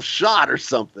myself shot or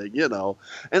something,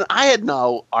 And I had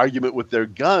no argument with their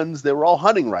guns. They were all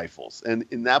hunting rifles. And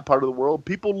in that part of the world,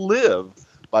 people live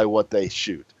by what they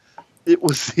shoot. It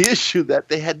was the issue that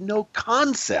they had no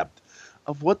concept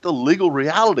of what the legal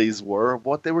realities were of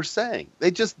what they were saying.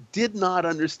 They just did not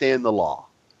understand the law.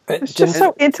 It's just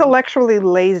so intellectually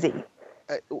lazy.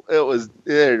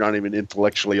 They're not even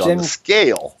intellectually on the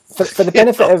scale. For the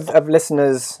benefit of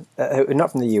listeners who are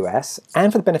not from the US,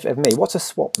 and for the benefit of me, what's a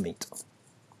swap meet?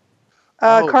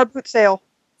 Car boot sale.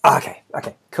 Okay,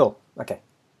 cool. Okay,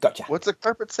 gotcha. What's a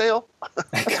carpet sale?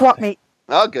 A swap meet.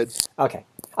 Oh, good. Okay.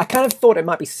 I kind of thought it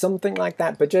might be something like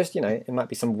that, but just, it might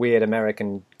be some weird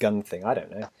American gun thing. I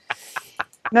don't know.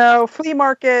 No, flea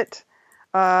market,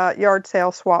 yard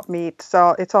sale, swap meet.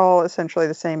 So it's all essentially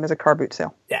the same as a car boot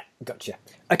sale. Yeah, gotcha.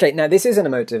 Okay, now this is an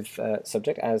emotive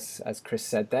subject, as Chris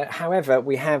said there. However,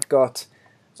 we have got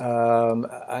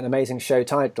an amazing show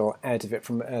title out of it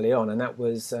from early on, and that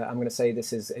was, I'm going to say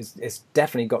this is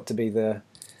definitely got to be the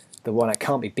one that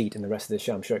can't be beat in the rest of the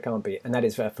show. I'm sure it can't be. And that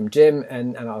is from Jim,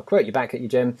 and I'll quote you back at you,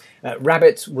 Jim.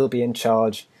 Rabbits will be in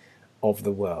charge of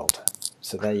the world.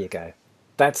 So there you go.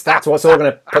 That's what's all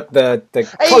going to put the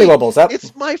collywobbles up.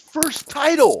 It's my first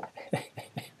title.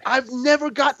 I've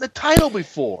never gotten a title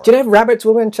before. Do you know rabbits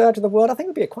will be in charge of the world? I think it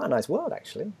would be quite a nice world,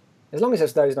 actually. As long as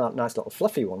it's those nice little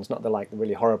fluffy ones, not the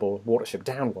really horrible Watership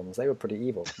Down ones. They were pretty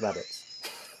evil, rabbits.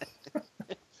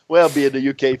 Well, being a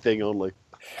UK thing only.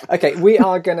 Okay, we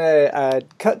are going to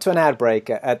cut to an ad break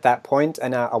at that point,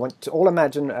 and I want to all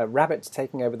imagine rabbits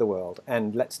taking over the world.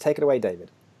 And let's take it away,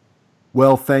 David.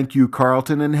 Well, thank you,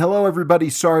 Carlton, and hello, everybody.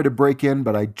 Sorry to break in,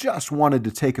 but I just wanted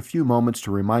to take a few moments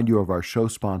to remind you of our show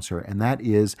sponsor, and that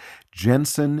is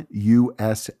Jensen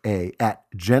USA at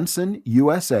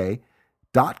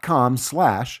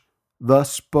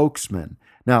jensenusa.com/thespokesman.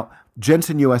 Now,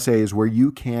 Jensen USA is where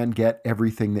you can get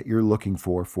everything that you're looking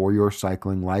for your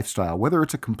cycling lifestyle, whether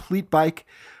it's a complete bike,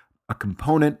 a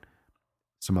component,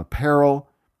 some apparel,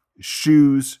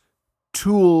 shoes,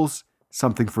 tools,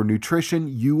 something for nutrition.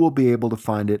 You will be able to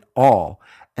find it all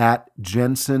at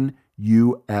Jensen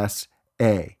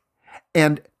USA.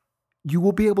 And you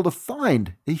will be able to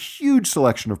find a huge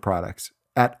selection of products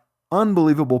at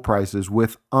unbelievable prices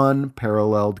with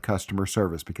unparalleled customer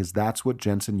service, because that's what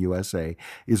Jensen USA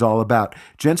is all about.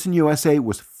 Jensen USA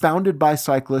was founded by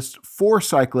cyclists for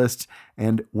cyclists,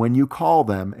 and when you call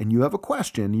them and you have a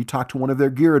question, you talk to one of their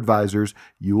gear advisors,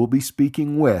 you will be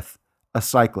speaking with a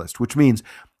cyclist, which means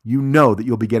you know that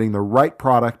you'll be getting the right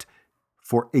product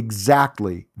for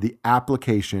exactly the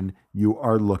application you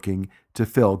are looking to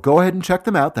fill. Go ahead and check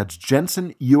them out. That's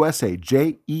Jensen USA,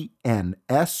 JENSON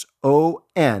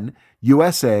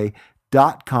USA.com.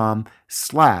 The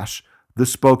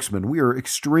Spokesman. We are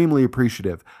extremely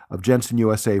appreciative of Jensen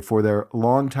USA for their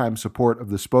longtime support of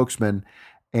The Spokesman,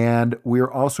 and we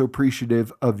are also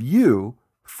appreciative of you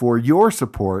for your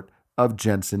support of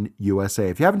Jensen USA.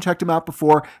 If you haven't checked them out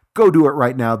before, go do it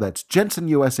right now. That's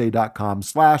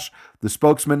jensenusa.com/The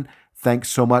Spokesman. Thanks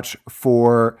so much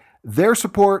for their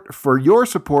support, for your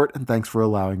support, and thanks for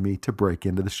allowing me to break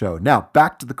into the show. Now,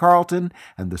 back to the Carlton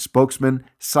and The Spokesman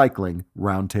Cycling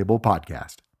Roundtable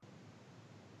podcast.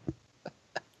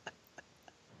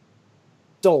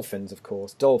 Dolphins, of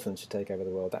course. Dolphins should take over the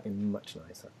world. That'd be much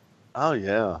nicer. Oh,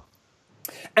 yeah.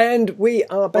 And we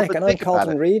are back, but and I'm think about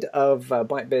Carlton it. Reid of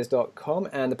BikeBiz.com,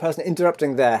 and the person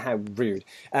interrupting there, how rude,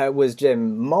 was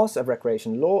Jim Moss of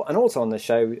Recreation Law, and also on the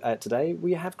show today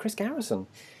we have Chris Garrison.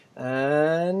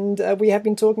 And we have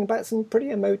been talking about some pretty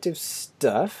emotive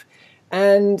stuff,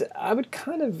 and I would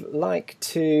kind of like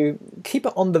to keep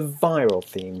it on the viral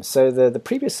theme. So the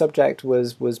previous subject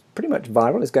was pretty much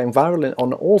viral. It's going viral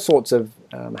on all sorts of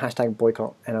hashtag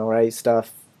boycott NRA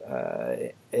stuff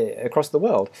across the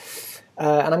world.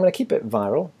 And I'm going to keep it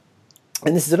viral.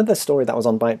 And this is another story that was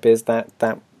on BikeBiz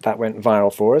that went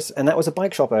viral for us, and that was a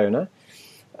bike shop owner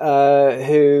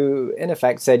who, in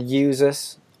effect, said, use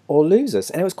us or lose us.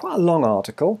 And it was quite a long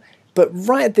article, but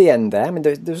right at the end there, I mean,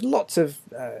 there's lots of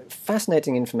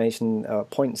fascinating information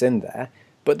points in there,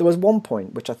 but there was one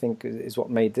point which I think is what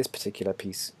made this particular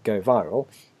piece go viral.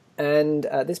 And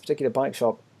this particular bike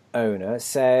shop owner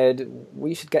said,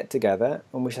 we should get together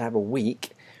and we should have a week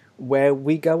where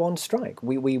we go on strike.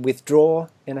 We withdraw,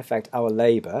 in effect, our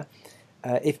labour.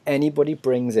 If anybody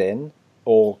brings in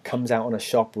or comes out on a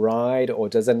shop ride or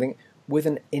does anything with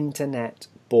an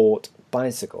internet-bought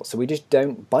bicycle. So we just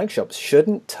don't, bike shops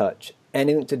shouldn't touch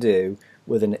anything to do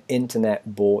with an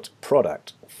internet-bought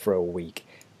product for a week.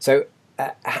 So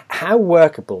how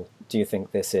workable do you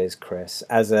think this is, Chris,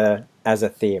 as a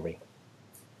theory?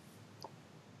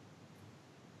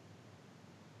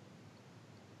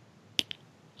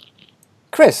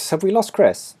 Chris, have we lost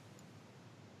Chris?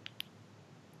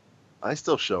 I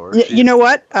still show her. You know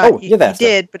what? You're there, you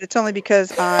did, but it's only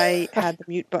because I had the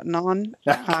mute button on.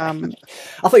 I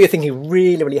thought you were thinking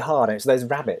really, really hard, and so those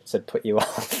rabbits had put you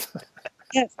off.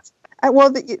 Yes.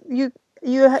 Well, you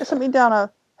sent me down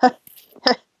a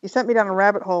you sent me down a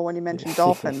rabbit hole when you mentioned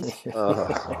dolphins.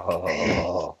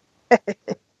 Oh.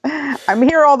 I'm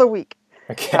here all the week.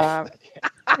 Okay.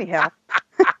 Anyhow.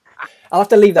 I'll have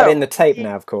to leave that in the tape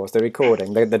now, of course, the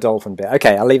recording, the dolphin bit.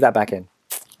 Okay, I'll leave that back in.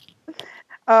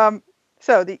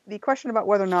 So the question about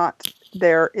whether or not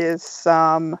there is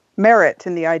some merit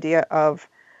in the idea of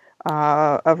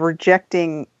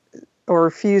rejecting or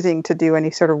refusing to do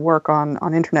any sort of work on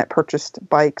internet purchased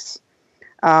bikes.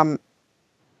 I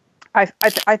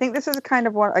think this is kind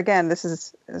of one, again, this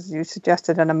is, as you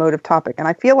suggested, an emotive topic. And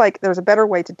I feel like there's a better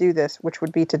way to do this, which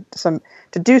would be to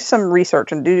do some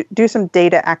research and do some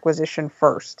data acquisition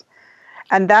first.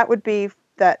 And that would be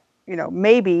that,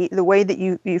 maybe the way that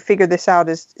you figure this out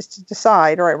is to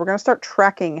decide, all right, we're going to start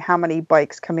tracking how many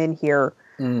bikes come in here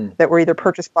that were either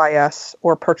purchased by us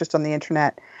or purchased on the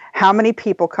internet. How many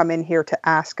people come in here to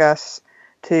ask us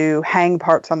to hang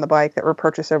parts on the bike that were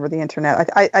purchased over the internet.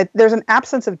 There's an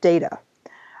absence of data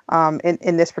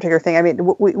in this particular thing. I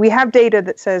mean, we have data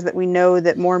that says that we know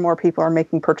that more and more people are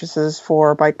making purchases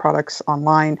for bike products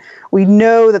online. We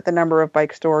know that the number of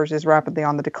bike stores is rapidly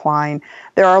on the decline.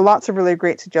 There are lots of really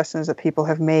great suggestions that people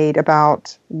have made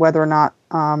about whether or not,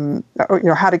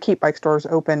 how to keep bike stores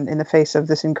open in the face of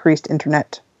this increased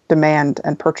internet demand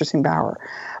and purchasing power.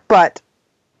 But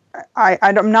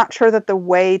I'm not sure that the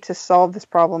way to solve this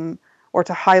problem or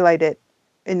to highlight it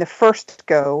in the first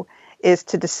go is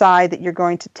to decide that you're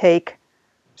going to take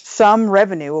some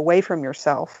revenue away from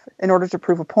yourself in order to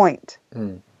prove a point.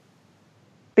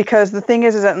 Because the thing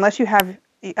is that unless you have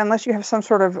some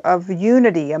sort of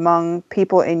unity among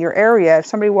people in your area, if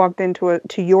somebody walked into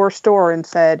your store and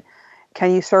said,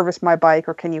 can you service my bike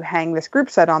or can you hang this group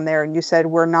set on there? And you said,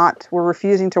 we're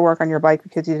refusing to work on your bike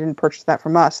because you didn't purchase that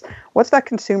from us. What's that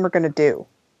consumer going to do?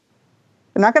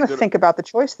 They're not going to think about the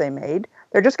choice they made.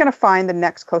 They're just going to find the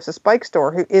next closest bike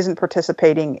store who isn't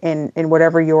participating in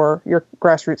whatever your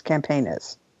grassroots campaign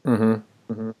is.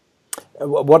 Mm-hmm. Mm-hmm.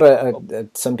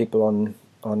 What some people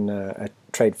on a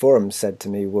trade forum said to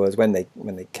me was when they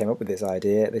came up with this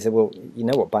idea, they said, well, you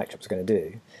know what bike shops are going to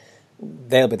do?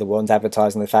 They'll be the ones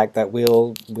advertising the fact that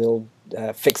we'll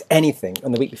fix anything.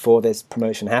 And the week before this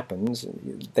promotion happens,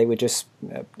 they would just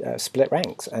split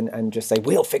ranks and just say,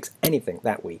 we'll fix anything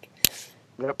that week.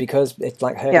 Yep. Because it's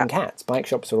like herding cats. Bike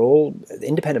shops are all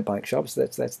independent bike shops.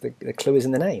 That's the clue is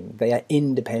in the name. They are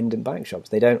independent bike shops.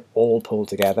 They don't all pull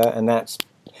together, and that's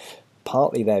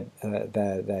partly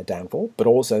their downfall, but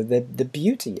also the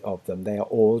beauty of them. They are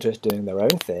all just doing their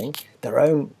own thing, their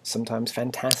own sometimes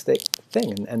fantastic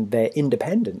thing, and their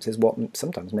independence is what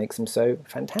sometimes makes them so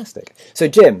fantastic. So,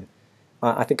 Jim,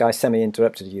 I think I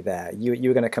semi-interrupted you there. You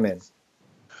were going to come in.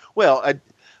 Well,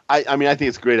 I mean, I think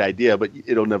it's a great idea, but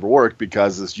it'll never work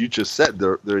because, as you just said,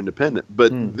 they're independent.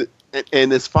 But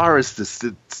and as far as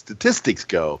the statistics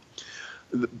go,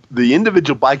 the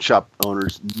individual bike shop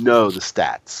owners know the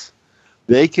stats.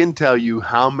 They can tell you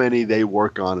how many they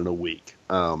work on in a week.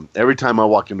 Every time I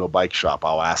walk into a bike shop,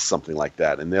 I'll ask something like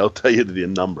that, and they'll tell you the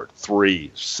number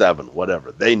 3, 7,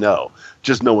 whatever. They know.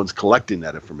 Just no one's collecting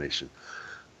that information.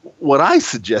 What I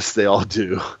suggest they all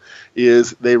do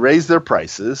is they raise their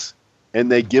prices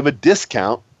and they give a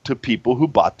discount to people who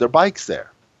bought their bikes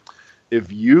there.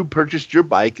 If you purchased your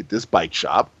bike at this bike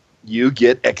shop, you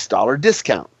get X dollar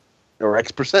discount or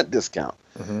X percent discount,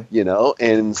 you know?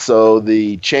 And so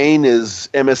the chain is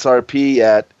MSRP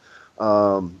at,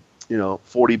 $40.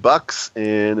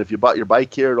 And if you bought your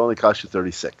bike here, it only cost you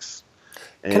 $36.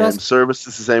 And service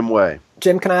is the same way.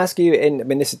 Jim, can I ask you,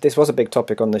 this was a big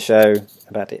topic on the show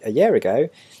about a year ago,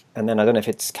 and then I don't know if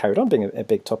it's carried on being a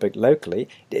big topic locally.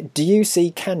 Do you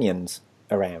see Canyons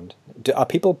around? Are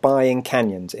people buying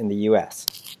Canyons in the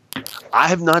US? I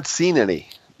have not seen any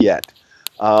yet.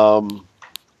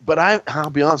 But I'll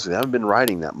be honest with you, I haven't been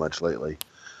riding that much lately.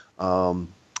 I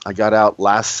got out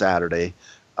last Saturday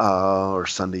or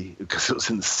Sunday because it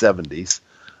was in the 70s.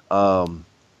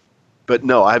 But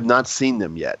no, I have not seen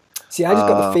them yet. See, I just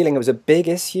got the feeling it was a big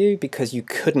issue because you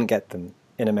couldn't get them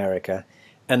in America,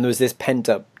 and there was this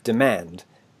pent-up demand.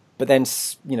 But then,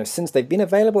 since they've been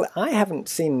available, I haven't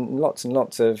seen lots and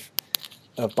lots of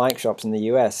bike shops in the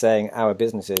US saying our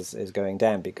business is going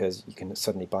down because you can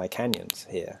suddenly buy Canyons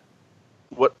here.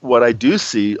 What I do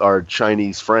see are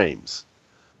Chinese frames.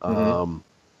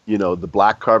 The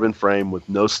black carbon frame with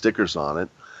no stickers on it.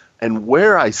 And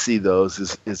where I see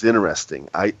those is interesting.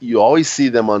 You always see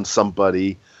them on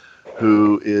somebody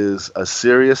who is a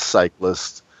serious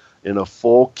cyclist in a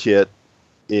full kit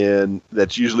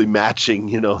that's usually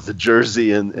matching, the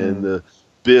jersey and the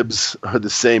bibs are the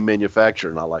same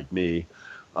manufacturer, not like me.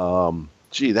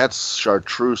 That's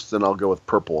chartreuse, then I'll go with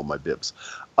purple on my bibs.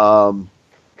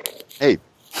 Hey,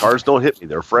 cars don't hit me,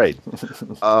 they're afraid.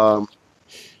 And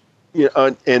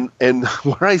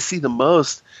where I see the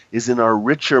most is in our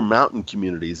richer mountain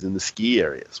communities in the ski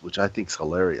areas, which I think is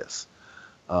hilarious.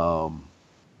 But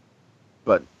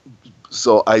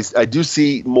so I do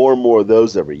see more and more of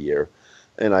those every year.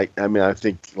 And I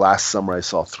think last summer I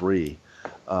saw 3.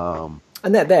 And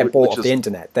they're bought off the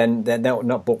internet. Then they're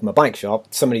not bought from a bike shop.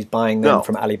 Somebody's buying them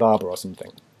from Alibaba or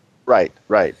something. Right.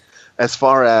 As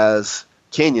far as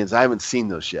Canyons, I haven't seen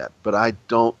those yet, but I'm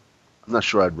not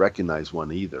sure I'd recognize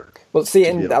one either. Well, see,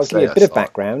 and I'll give you a bit of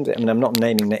background. I mean, I'm not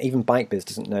naming that. Even BikeBiz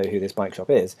doesn't know who this bike shop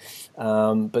is.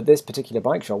 But this particular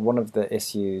bike shop, one of the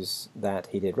issues that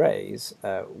he did raise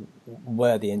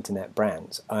were the internet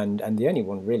brands. And the only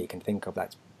one really can think of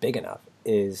that's big enough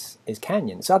is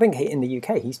Canyon. So I think in the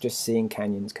UK, he's just seeing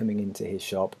Canyons coming into his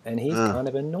shop, and he's kind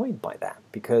of annoyed by that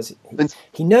because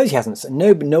he knows he hasn't.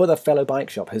 No other fellow bike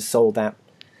shop has sold that,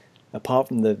 apart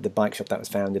from the bike shop that was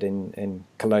founded in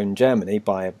Cologne, Germany,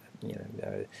 by it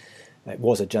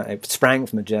sprang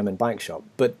from a German bike shop,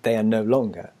 but they are no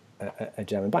longer a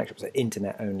German bike shop. It's an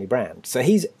internet-only brand. So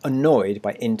he's annoyed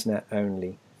by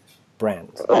internet-only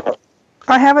brands.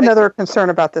 I have another concern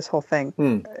about this whole thing,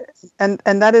 and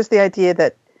that is the idea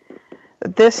that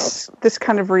this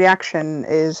kind of reaction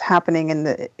is happening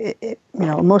in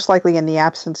most likely in the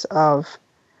absence of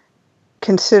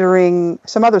considering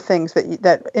some other things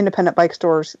that independent bike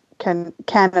stores can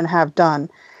and have done.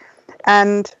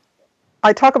 And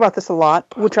I talk about this a lot,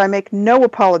 which I make no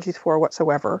apologies for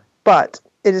whatsoever, but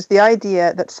it is the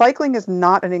idea that cycling is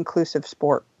not an inclusive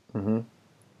sport. Mm-hmm.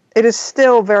 It is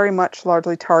still very much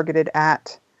largely targeted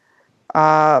at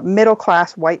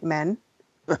middle-class white men,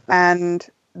 and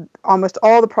almost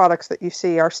all the products that you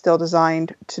see are still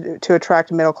designed to attract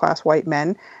middle-class white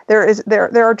men.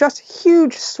 There are just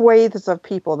huge swathes of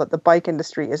people that the bike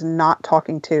industry is not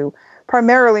talking to,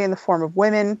 primarily in the form of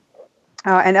women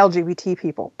and LGBT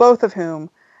people, both of whom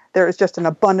there is just an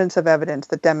abundance of evidence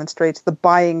that demonstrates the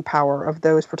buying power of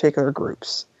those particular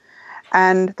groups.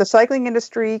 And the cycling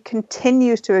industry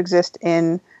continues to exist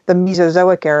in the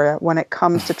Mesozoic era when it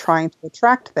comes to trying to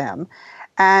attract them.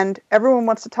 And everyone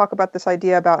wants to talk about this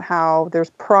idea about how there's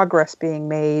progress being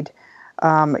made.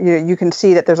 You can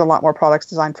see that there's a lot more products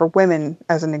designed for women,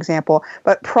 as an example.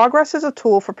 But progress is a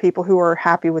tool for people who are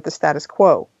happy with the status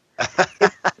quo.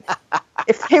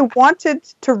 if they wanted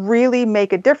to really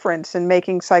make a difference in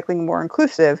making cycling more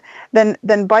inclusive,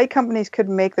 then bike companies could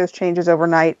make those changes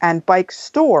overnight, and bike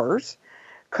stores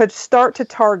could start to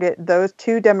target those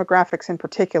two demographics in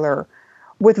particular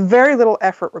with very little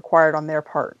effort required on their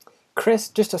part. Chris,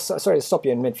 just sorry to stop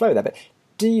you in mid-flow there, but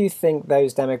do you think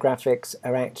those demographics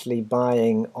are actually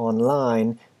buying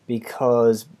online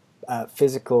because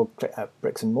physical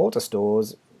bricks and mortar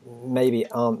stores maybe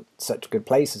aren't such good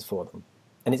places for them?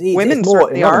 And it's women it's more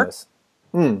certainly anonymous.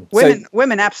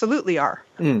 Women absolutely are.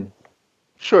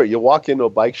 Sure, you walk into a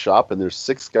bike shop and there's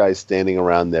 6 guys standing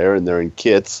around there, and they're in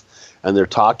kits, and they're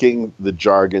talking the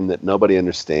jargon that nobody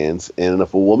understands. And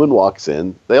if a woman walks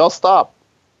in, they all stop.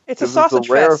 It's a sausage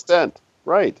rare fest. Event,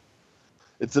 right?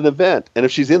 It's an event, and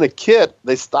if she's in a kit,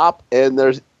 they stop. And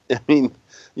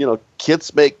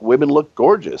kits make women look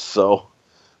gorgeous, so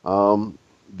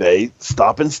they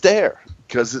stop and stare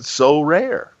because it's so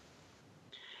rare.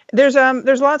 There's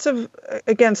lots of,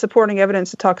 again, supporting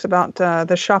evidence that talks about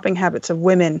the shopping habits of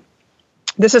women.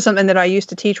 This is something that I used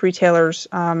to teach retailers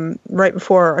right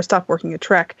before I stopped working at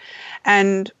Trek.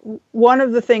 And one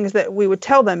of the things that we would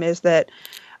tell them is that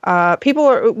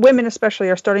women especially,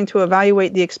 are starting to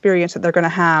evaluate the experience that they're going to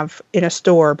have in a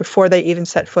store before they even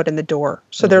set foot in the door.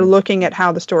 So they're looking at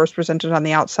how the store is presented on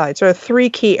the outside. So there are 3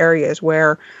 key areas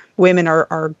where women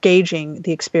are gauging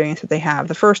the experience that they have.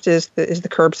 The first is the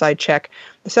curbside check.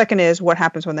 The second is what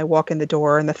happens when they walk in the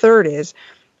door. And the third is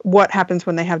what happens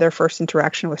when they have their first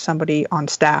interaction with somebody on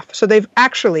staff. So they've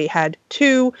actually had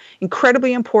 2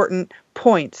 incredibly important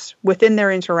points within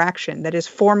their interaction that is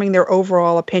forming their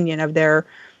overall opinion of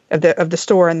the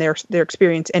store and their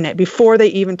experience in it before they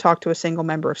even talk to a single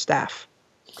member of staff.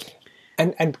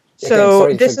 And so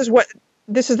again,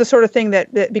 this is the sort of thing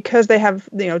that because they have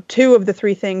 2 of the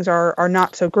 3 things are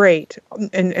not so great,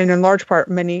 and in large part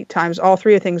many times all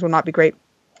 3 of the things will not be great.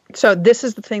 So this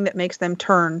is the thing that makes them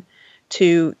turn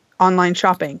to online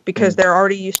shopping, because they're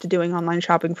already used to doing online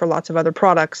shopping for lots of other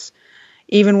products,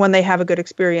 even when they have a good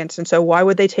experience. And so why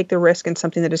would they take the risk in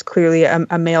something that is clearly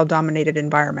a male-dominated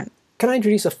environment? Can I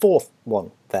introduce a 4th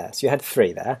one there? So you had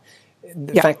 3 there.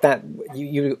 The fact that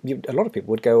you a lot of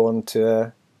people would go onto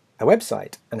a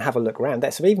website and have a look around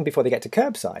there. So even before they get to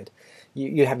curbside,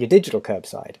 you have your digital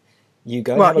curbside. You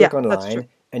go and have a look online,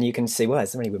 and you can see,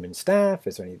 is there any women staff?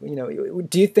 Is there any,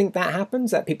 do you think that happens,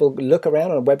 that people look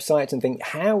around on websites and think,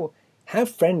 how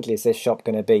friendly is this shop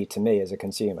going to be to me as a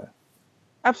consumer?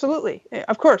 Absolutely.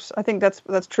 Of course. I think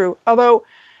that's true. Although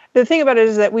the thing about it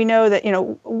is that we know that,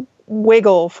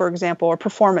 Wiggle, for example, or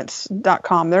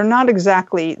performance.com, they're not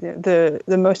exactly the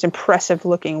most impressive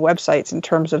looking websites in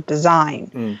terms of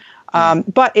design.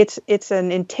 But it's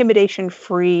an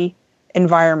intimidation-free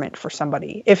environment for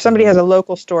somebody. If somebody has a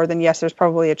local store, then yes, there's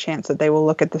probably a chance that they will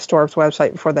look at the store's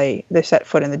website before they set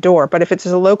foot in the door. But if it's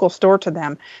a local store to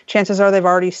them, chances are they've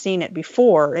already seen it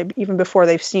before, even before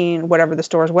they've seen whatever the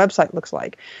store's website looks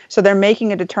like. So they're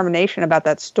making a determination about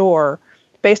that store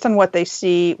based on what they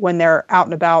see when they're out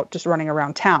and about just running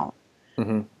around town.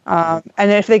 And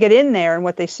if they get in there and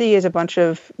what they see is a bunch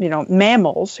of,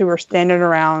 mammals who are standing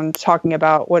around talking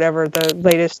about whatever the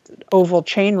latest oval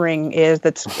chain ring is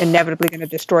that's inevitably going to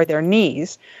destroy their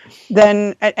knees,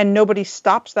 then, and nobody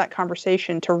stops that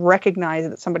conversation to recognize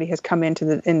that somebody has come into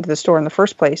the store in the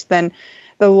first place, then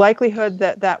the likelihood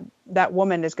that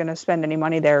woman is going to spend any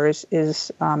money there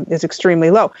is extremely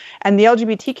low. And the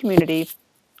LGBT community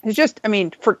is just,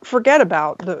 forget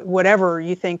about whatever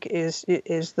you think is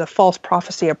the false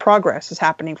prophecy of progress is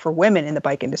happening for women in the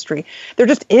bike industry. There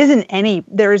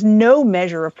is no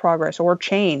measure of progress or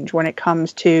change when it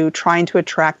comes to trying to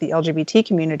attract the LGBT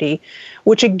community,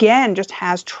 which again just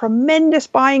has tremendous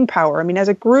buying power. As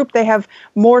a group, they have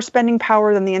more spending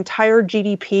power than the entire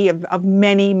GDP of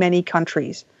many, many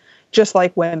countries, just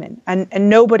like women. And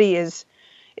nobody is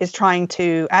trying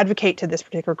to advocate to this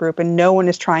particular group, and no one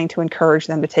is trying to encourage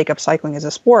them to take up cycling as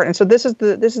a sport. And so this is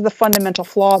the fundamental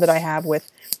flaw that I have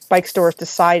with bike stores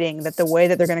deciding that the way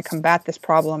that they're going to combat this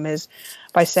problem is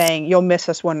by saying you'll miss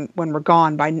us when we're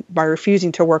gone, by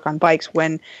refusing to work on bikes.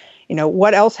 When,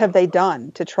 what else have they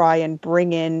done to try and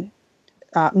bring in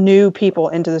new people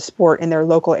into the sport in their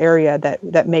local area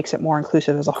that makes it more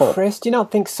inclusive as a whole? Chris, do you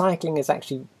not think cycling is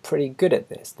actually pretty good at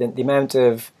this? The amount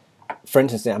of, for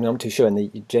instance, I'm not too sure,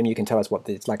 Jim, you can tell us what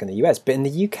it's like in the US, but in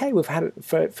the UK, we've had,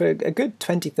 for a good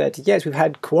 20, 30 years, we've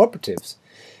had cooperatives.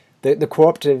 The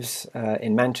cooperatives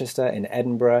in Manchester, in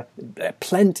Edinburgh,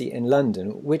 plenty in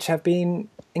London, which have been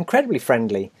incredibly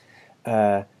friendly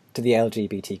to the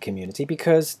LGBT community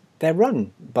because they're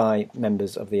run by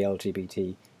members of the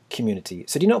LGBT community.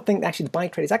 So do you not think actually the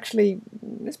bike trade is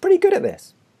it's pretty good at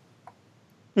this?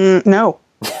 No.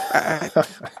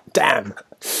 Damn.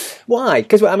 Why?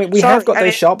 Because I mean, we have got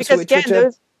those shops which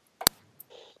are.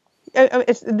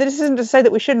 This isn't to say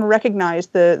that we shouldn't recognize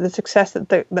the success that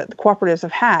the cooperatives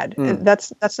have had.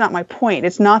 That's not my point.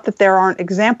 It's not that there aren't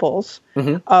examples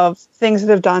of things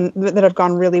that have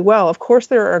gone really well. Of course,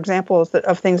 there are examples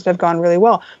of things that have gone really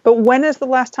well. But when is the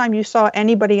last time you saw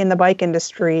anybody in the bike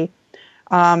industry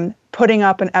putting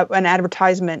up an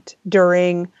advertisement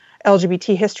during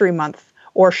LGBT History Month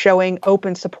or showing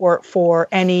open support for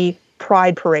any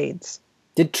pride parades?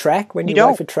 Did Trek, when you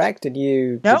worked for Trek, did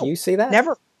you see that?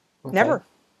 Never. Okay. Never.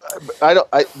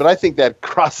 But I think that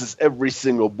crosses every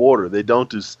single border. They don't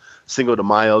do Cinco de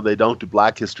Mayo. They don't do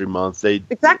Black History Month.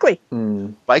 Exactly.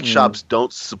 Bike shops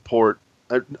don't support.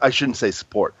 I shouldn't say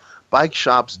support. Bike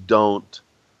shops don't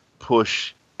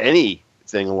push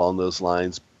anything along those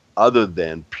lines other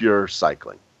than pure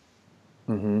cycling.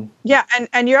 Yeah,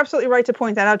 and you're absolutely right to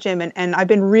point that out, Jim. And I've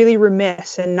been really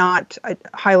remiss in not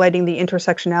highlighting the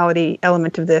intersectionality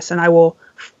element of this, and I will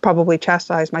probably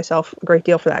chastise myself a great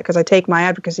deal for that because I take my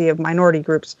advocacy of minority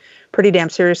groups pretty damn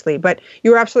seriously. But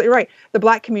you're absolutely right. The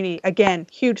Black community, again,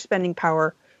 huge spending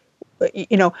power.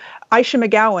 You know, Aisha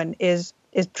McGowan is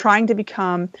trying to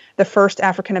become the first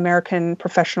African-American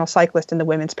professional cyclist in the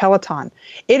women's peloton.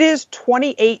 It is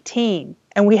 2018,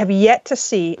 and we have yet to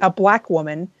see a Black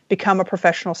woman become a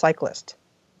professional cyclist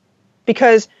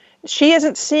because she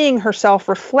isn't seeing herself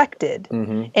reflected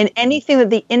in anything that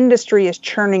the industry is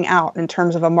churning out in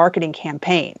terms of a marketing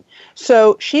campaign.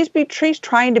 So she's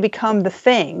trying to become the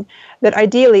thing that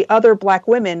ideally other Black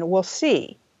women will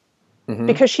see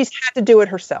because she's had to do it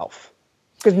herself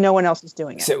because no one else is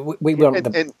doing it. So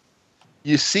and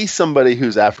you see somebody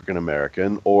who's African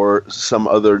American or some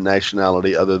other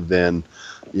nationality other than,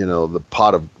 you know, the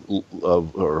pot of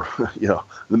or you know,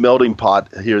 the melting pot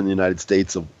here in the United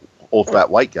States of old fat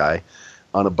white guy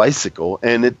on a bicycle,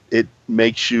 and it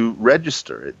makes you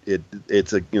register.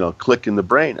 It's a click in the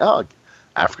brain. Oh,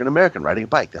 African American riding a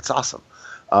bike. That's awesome.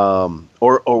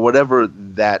 Or whatever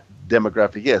that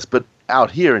demographic is. But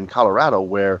out here in Colorado,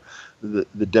 where the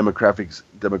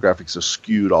demographics are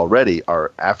skewed already,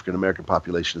 our African American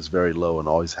population is very low and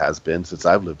always has been since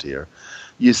I've lived here.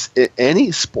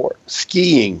 Any sport,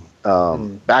 skiing,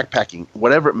 backpacking,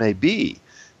 whatever it may be,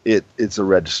 it's a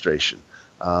registration.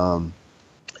 And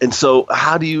so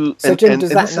how do you, so Jim, does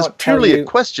that this is purely a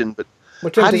question, but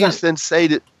Jim, how do you then say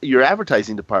to your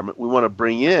advertising department, we want to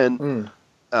bring in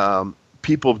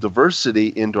people of diversity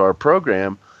into our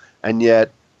program, and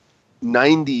yet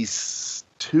 92%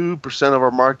 of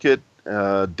our market,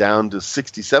 down to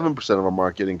 67% of our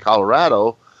market in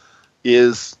Colorado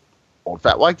is old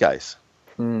fat white guys.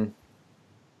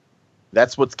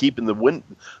 That's what's keeping the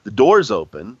doors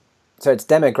open. So it's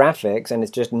demographics and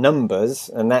it's just numbers,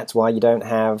 and that's why you don't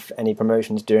have any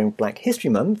promotions during Black History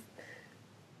Month,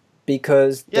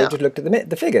 because they just looked at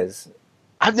the figures.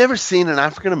 I've never seen an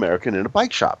African American in a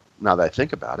bike shop, now that I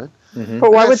think about it.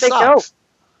 But why would they go?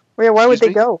 Why would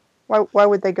they go? Why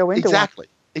would they go into one?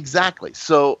 Exactly.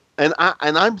 So, and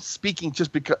I'm speaking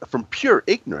just because from pure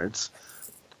ignorance.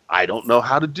 I don't know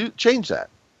how to change that.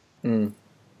 And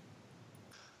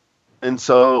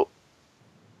so,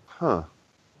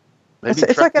 maybe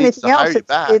it's like anything else.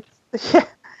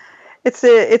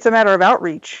 It's a matter of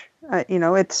outreach.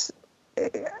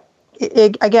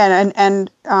 Again,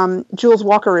 and Jules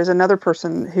Walker is another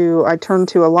person who I turn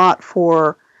to a lot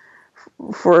for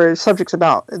subjects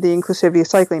about the inclusivity of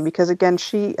cycling, because again,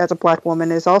 she as a Black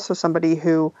woman is also somebody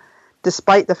who,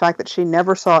 despite the fact that she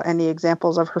never saw any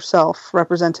examples of herself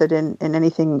represented in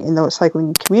anything in the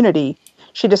cycling community,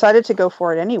 she decided to go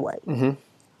for it anyway.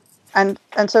 And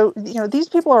so, these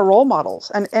people are role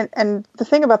models. And the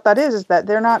thing about that is that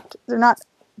they're not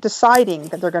deciding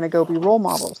that they're going to go be role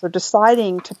models. They're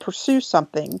deciding to pursue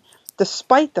something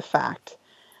despite the fact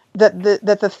that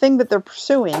the thing that they're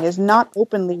pursuing is not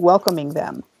openly welcoming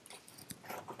them.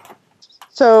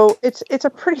 So it's a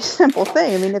pretty simple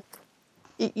thing. I mean,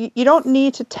 you don't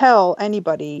need to tell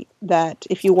anybody that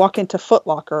if you walk into Foot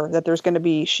Locker that there's going to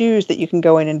be shoes that you can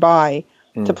go in and buy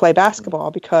to play basketball,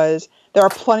 because there are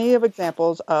plenty of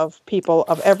examples of people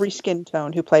of every skin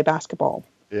tone who play basketball.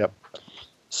 Yep.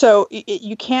 So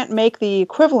you can't make the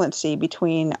equivalency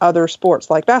between other sports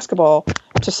like basketball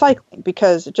to cycling,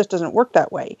 because it just doesn't work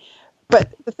that way.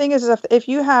 But the thing is if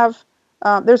you have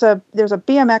there's a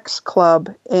BMX club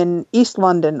in East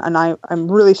London, and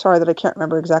I'm really sorry that I can't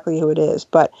remember exactly who it is,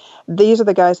 but these are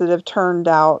the guys that have turned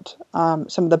out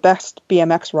some of the best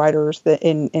BMX riders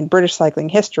in British cycling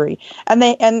history, and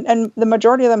the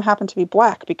majority of them happen to be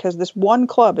black, because this one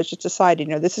club has just decided,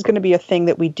 this is going to be a thing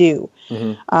that we do.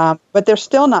 Mm-hmm. But they're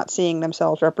still not seeing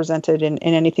themselves represented in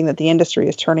anything that the industry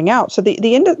is turning out. So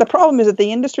the problem is that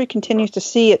the industry continues to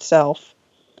see itself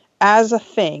as a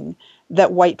thing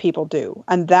that white people do,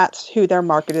 and that's who their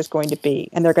market is going to be,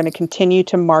 and they're going to continue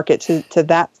to market to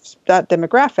that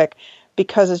demographic,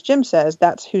 because, as Jim says,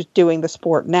 that's who's doing the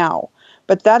sport now.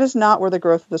 But that is not where the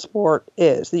growth of the sport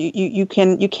is. You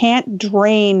can't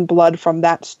drain blood from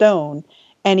that stone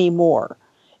anymore.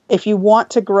 If you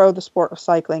want to grow the sport of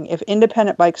cycling, if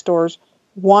independent bike stores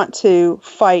want to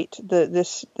fight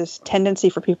this tendency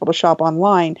for people to shop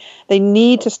online, they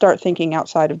need to start thinking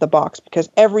outside of the box, because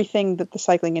everything that the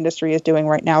cycling industry is doing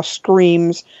right now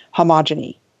screams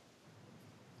homogeny.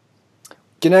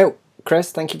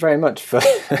 Chris, thank you very much for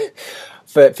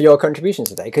for your contributions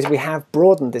today, because we have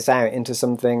broadened this out into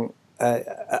something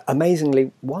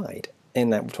amazingly wide. In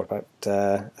that we've talked about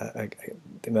the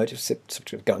emergence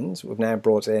of guns. We've now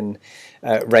brought in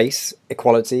race,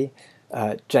 equality,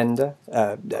 gender,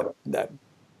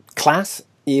 class,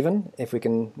 even, if we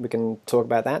can talk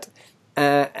about that,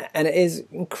 and it is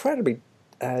incredibly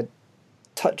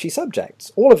touchy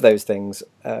subjects. All of those things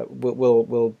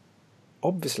will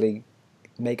obviously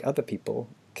make other people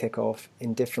kick off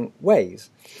in different ways.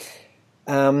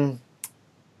 We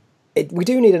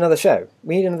do need another show.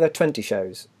 We need another 20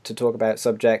 shows to talk about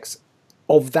subjects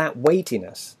of that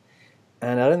weightiness,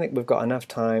 and I don't think we've got enough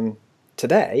time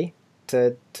today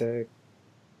to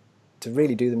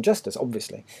really do them justice.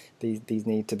 Obviously, these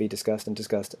need to be discussed.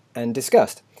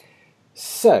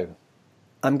 So,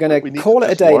 I'm going to call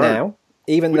it a day now,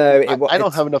 even though I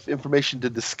don't have enough information to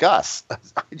discuss.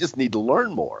 I just need to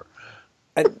learn more.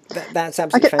 That's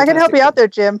absolutely fantastic. I can help you out there,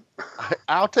 Jim.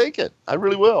 I'll take it. I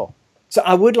really will. So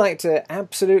I would like to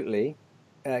absolutely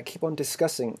keep on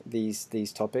discussing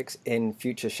these topics in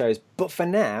future shows. But for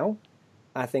now,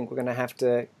 I think we're going to have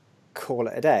to call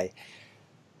it a day.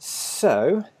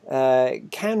 So,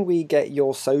 can we get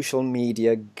your social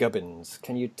media gubbins?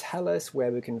 Can you tell us where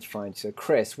we can find you? So,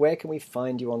 Chris, where can we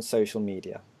find you on social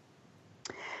media?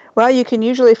 Well, you can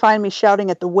usually find me shouting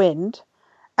at the wind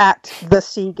at the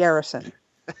Sea Garrison.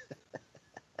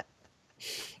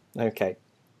 Okay.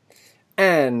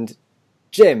 And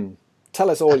Jim, tell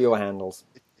us all your handles.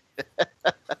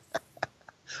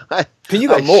 You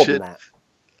got more than that.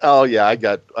 Oh yeah,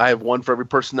 I have one for every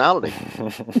personality.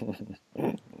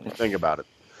 Think about it.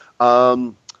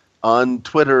 On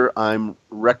Twitter, I'm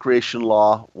Recreation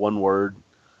Law, one word.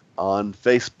 On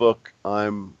Facebook,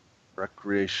 I'm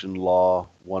Recreation Law,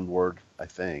 one word, I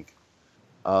think.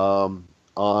 On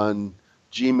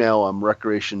Gmail, I'm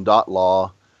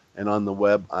recreation.law, and on the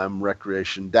web, I'm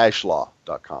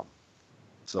recreation-law.com.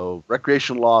 So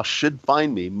Recreation Law should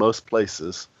find me most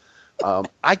places.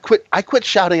 I quit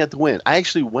shouting at the wind. I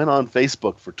actually went on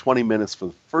Facebook for 20 minutes for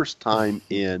the first time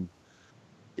in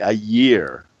a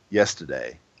year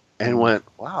yesterday, and went,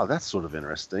 wow, that's sort of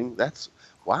interesting.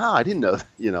 Wow, I didn't know,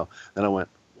 Then I went,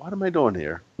 what am I doing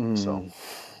here?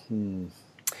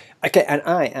 Okay, and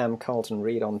I am Carlton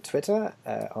Reid on Twitter,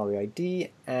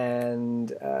 REID,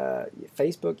 and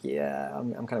Facebook. Yeah,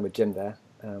 I'm kind of with Jim there.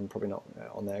 Probably not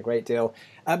on there a great deal,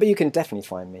 but you can definitely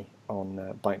find me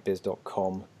on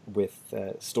bikebiz.com with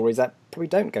stories that probably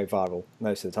don't go viral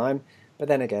most of the time, but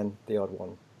then again, the odd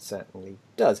one certainly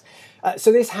does.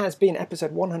 So this has been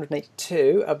episode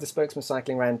 182 of the Spokesman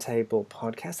Cycling Roundtable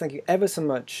podcast. Thank you ever so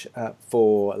much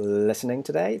for listening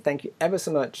today. Thank you ever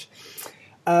so much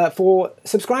for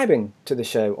subscribing to the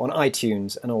show on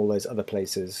iTunes and all those other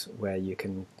places where you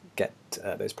can get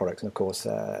those products. And of course,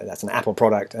 that's an Apple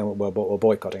product, and we're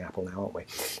boycotting Apple now, aren't we?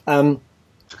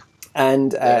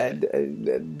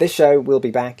 This show will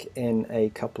be back in a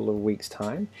couple of weeks'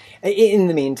 time. In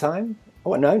the meantime,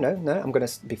 I'm going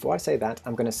to, before I say that,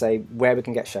 I'm going to say where we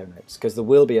can get show notes, because there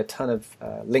will be a ton of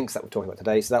links that we're talking about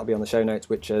today. So that'll be on the show notes,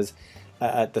 which is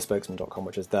at thespokesman.com,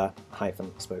 which is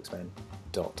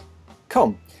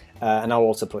the-spokesman.com. And I'll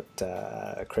also put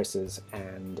Chris's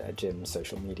and Jim's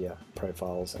social media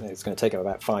profiles, and it's going to take up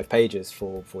about 5 pages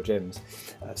for Jim's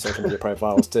social media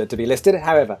profiles to be listed.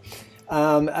 However,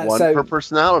 one per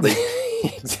personality.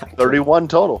 Exactly. 31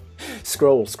 total.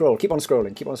 Scroll. Keep on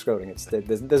scrolling.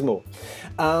 There's more.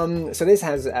 So this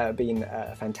has been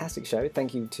a fantastic show.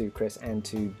 Thank you to Chris and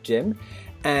to Jim.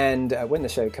 And when the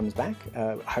show comes back,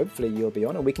 hopefully you'll be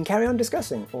on and we can carry on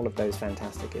discussing all of those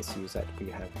fantastic issues that we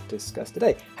have discussed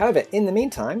today. However, in the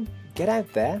meantime, get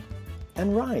out there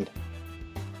and ride.